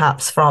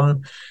perhaps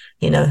from,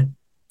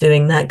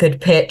 doing that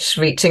good pitch,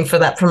 reaching for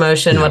that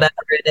promotion, whatever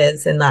it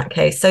is in that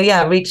case. So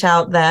yeah, reach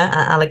out there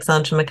at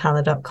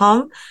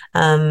alexandramccalla.com.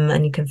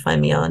 And you can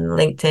find me on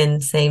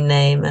LinkedIn, same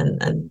name,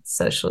 and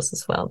socials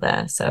as well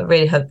there. So I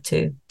really hope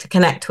to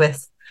connect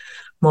with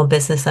more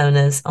business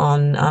owners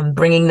on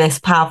bringing this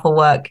powerful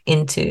work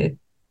into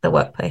the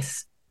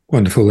workplace.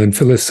 Wonderful. And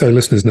so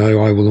listeners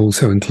know, I will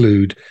also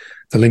include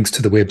the links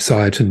to the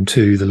website and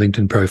to the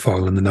LinkedIn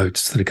profile and the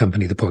notes that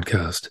accompany the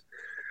podcast.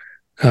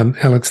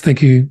 Alex,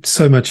 thank you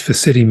so much for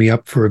setting me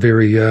up for a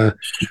very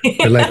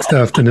relaxed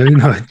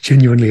afternoon. I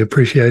genuinely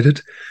appreciate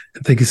it.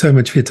 And thank you so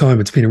much for your time.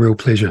 It's been a real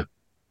pleasure.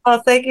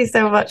 Oh, thank you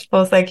so much,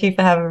 Paul. Thank you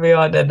for having me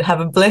on, and have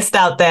a blissed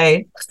out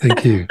day.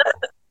 Thank you.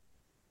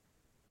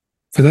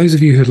 For those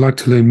of you who'd like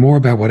to learn more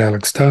about what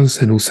Alex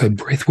does and also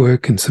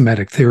breathwork and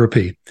somatic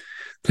therapy,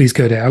 please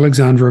go to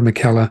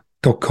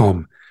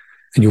alexandramccalla.com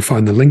and you'll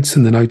find the links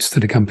in the notes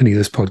that accompany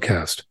this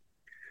podcast.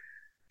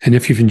 And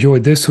if you've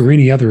enjoyed this or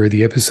any other of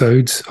the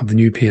episodes of the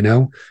New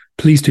P&L,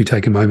 please do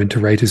take a moment to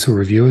rate us or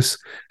review us.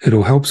 It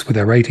all helps with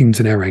our ratings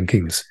and our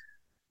rankings.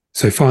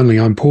 So finally,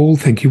 I'm Paul.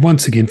 Thank you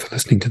once again for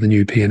listening to the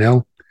New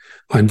P&L.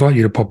 I invite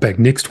you to pop back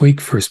next week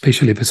for a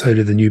special episode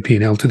of the New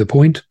P&L to the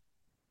point.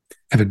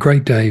 Have a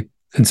great day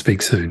and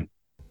speak soon.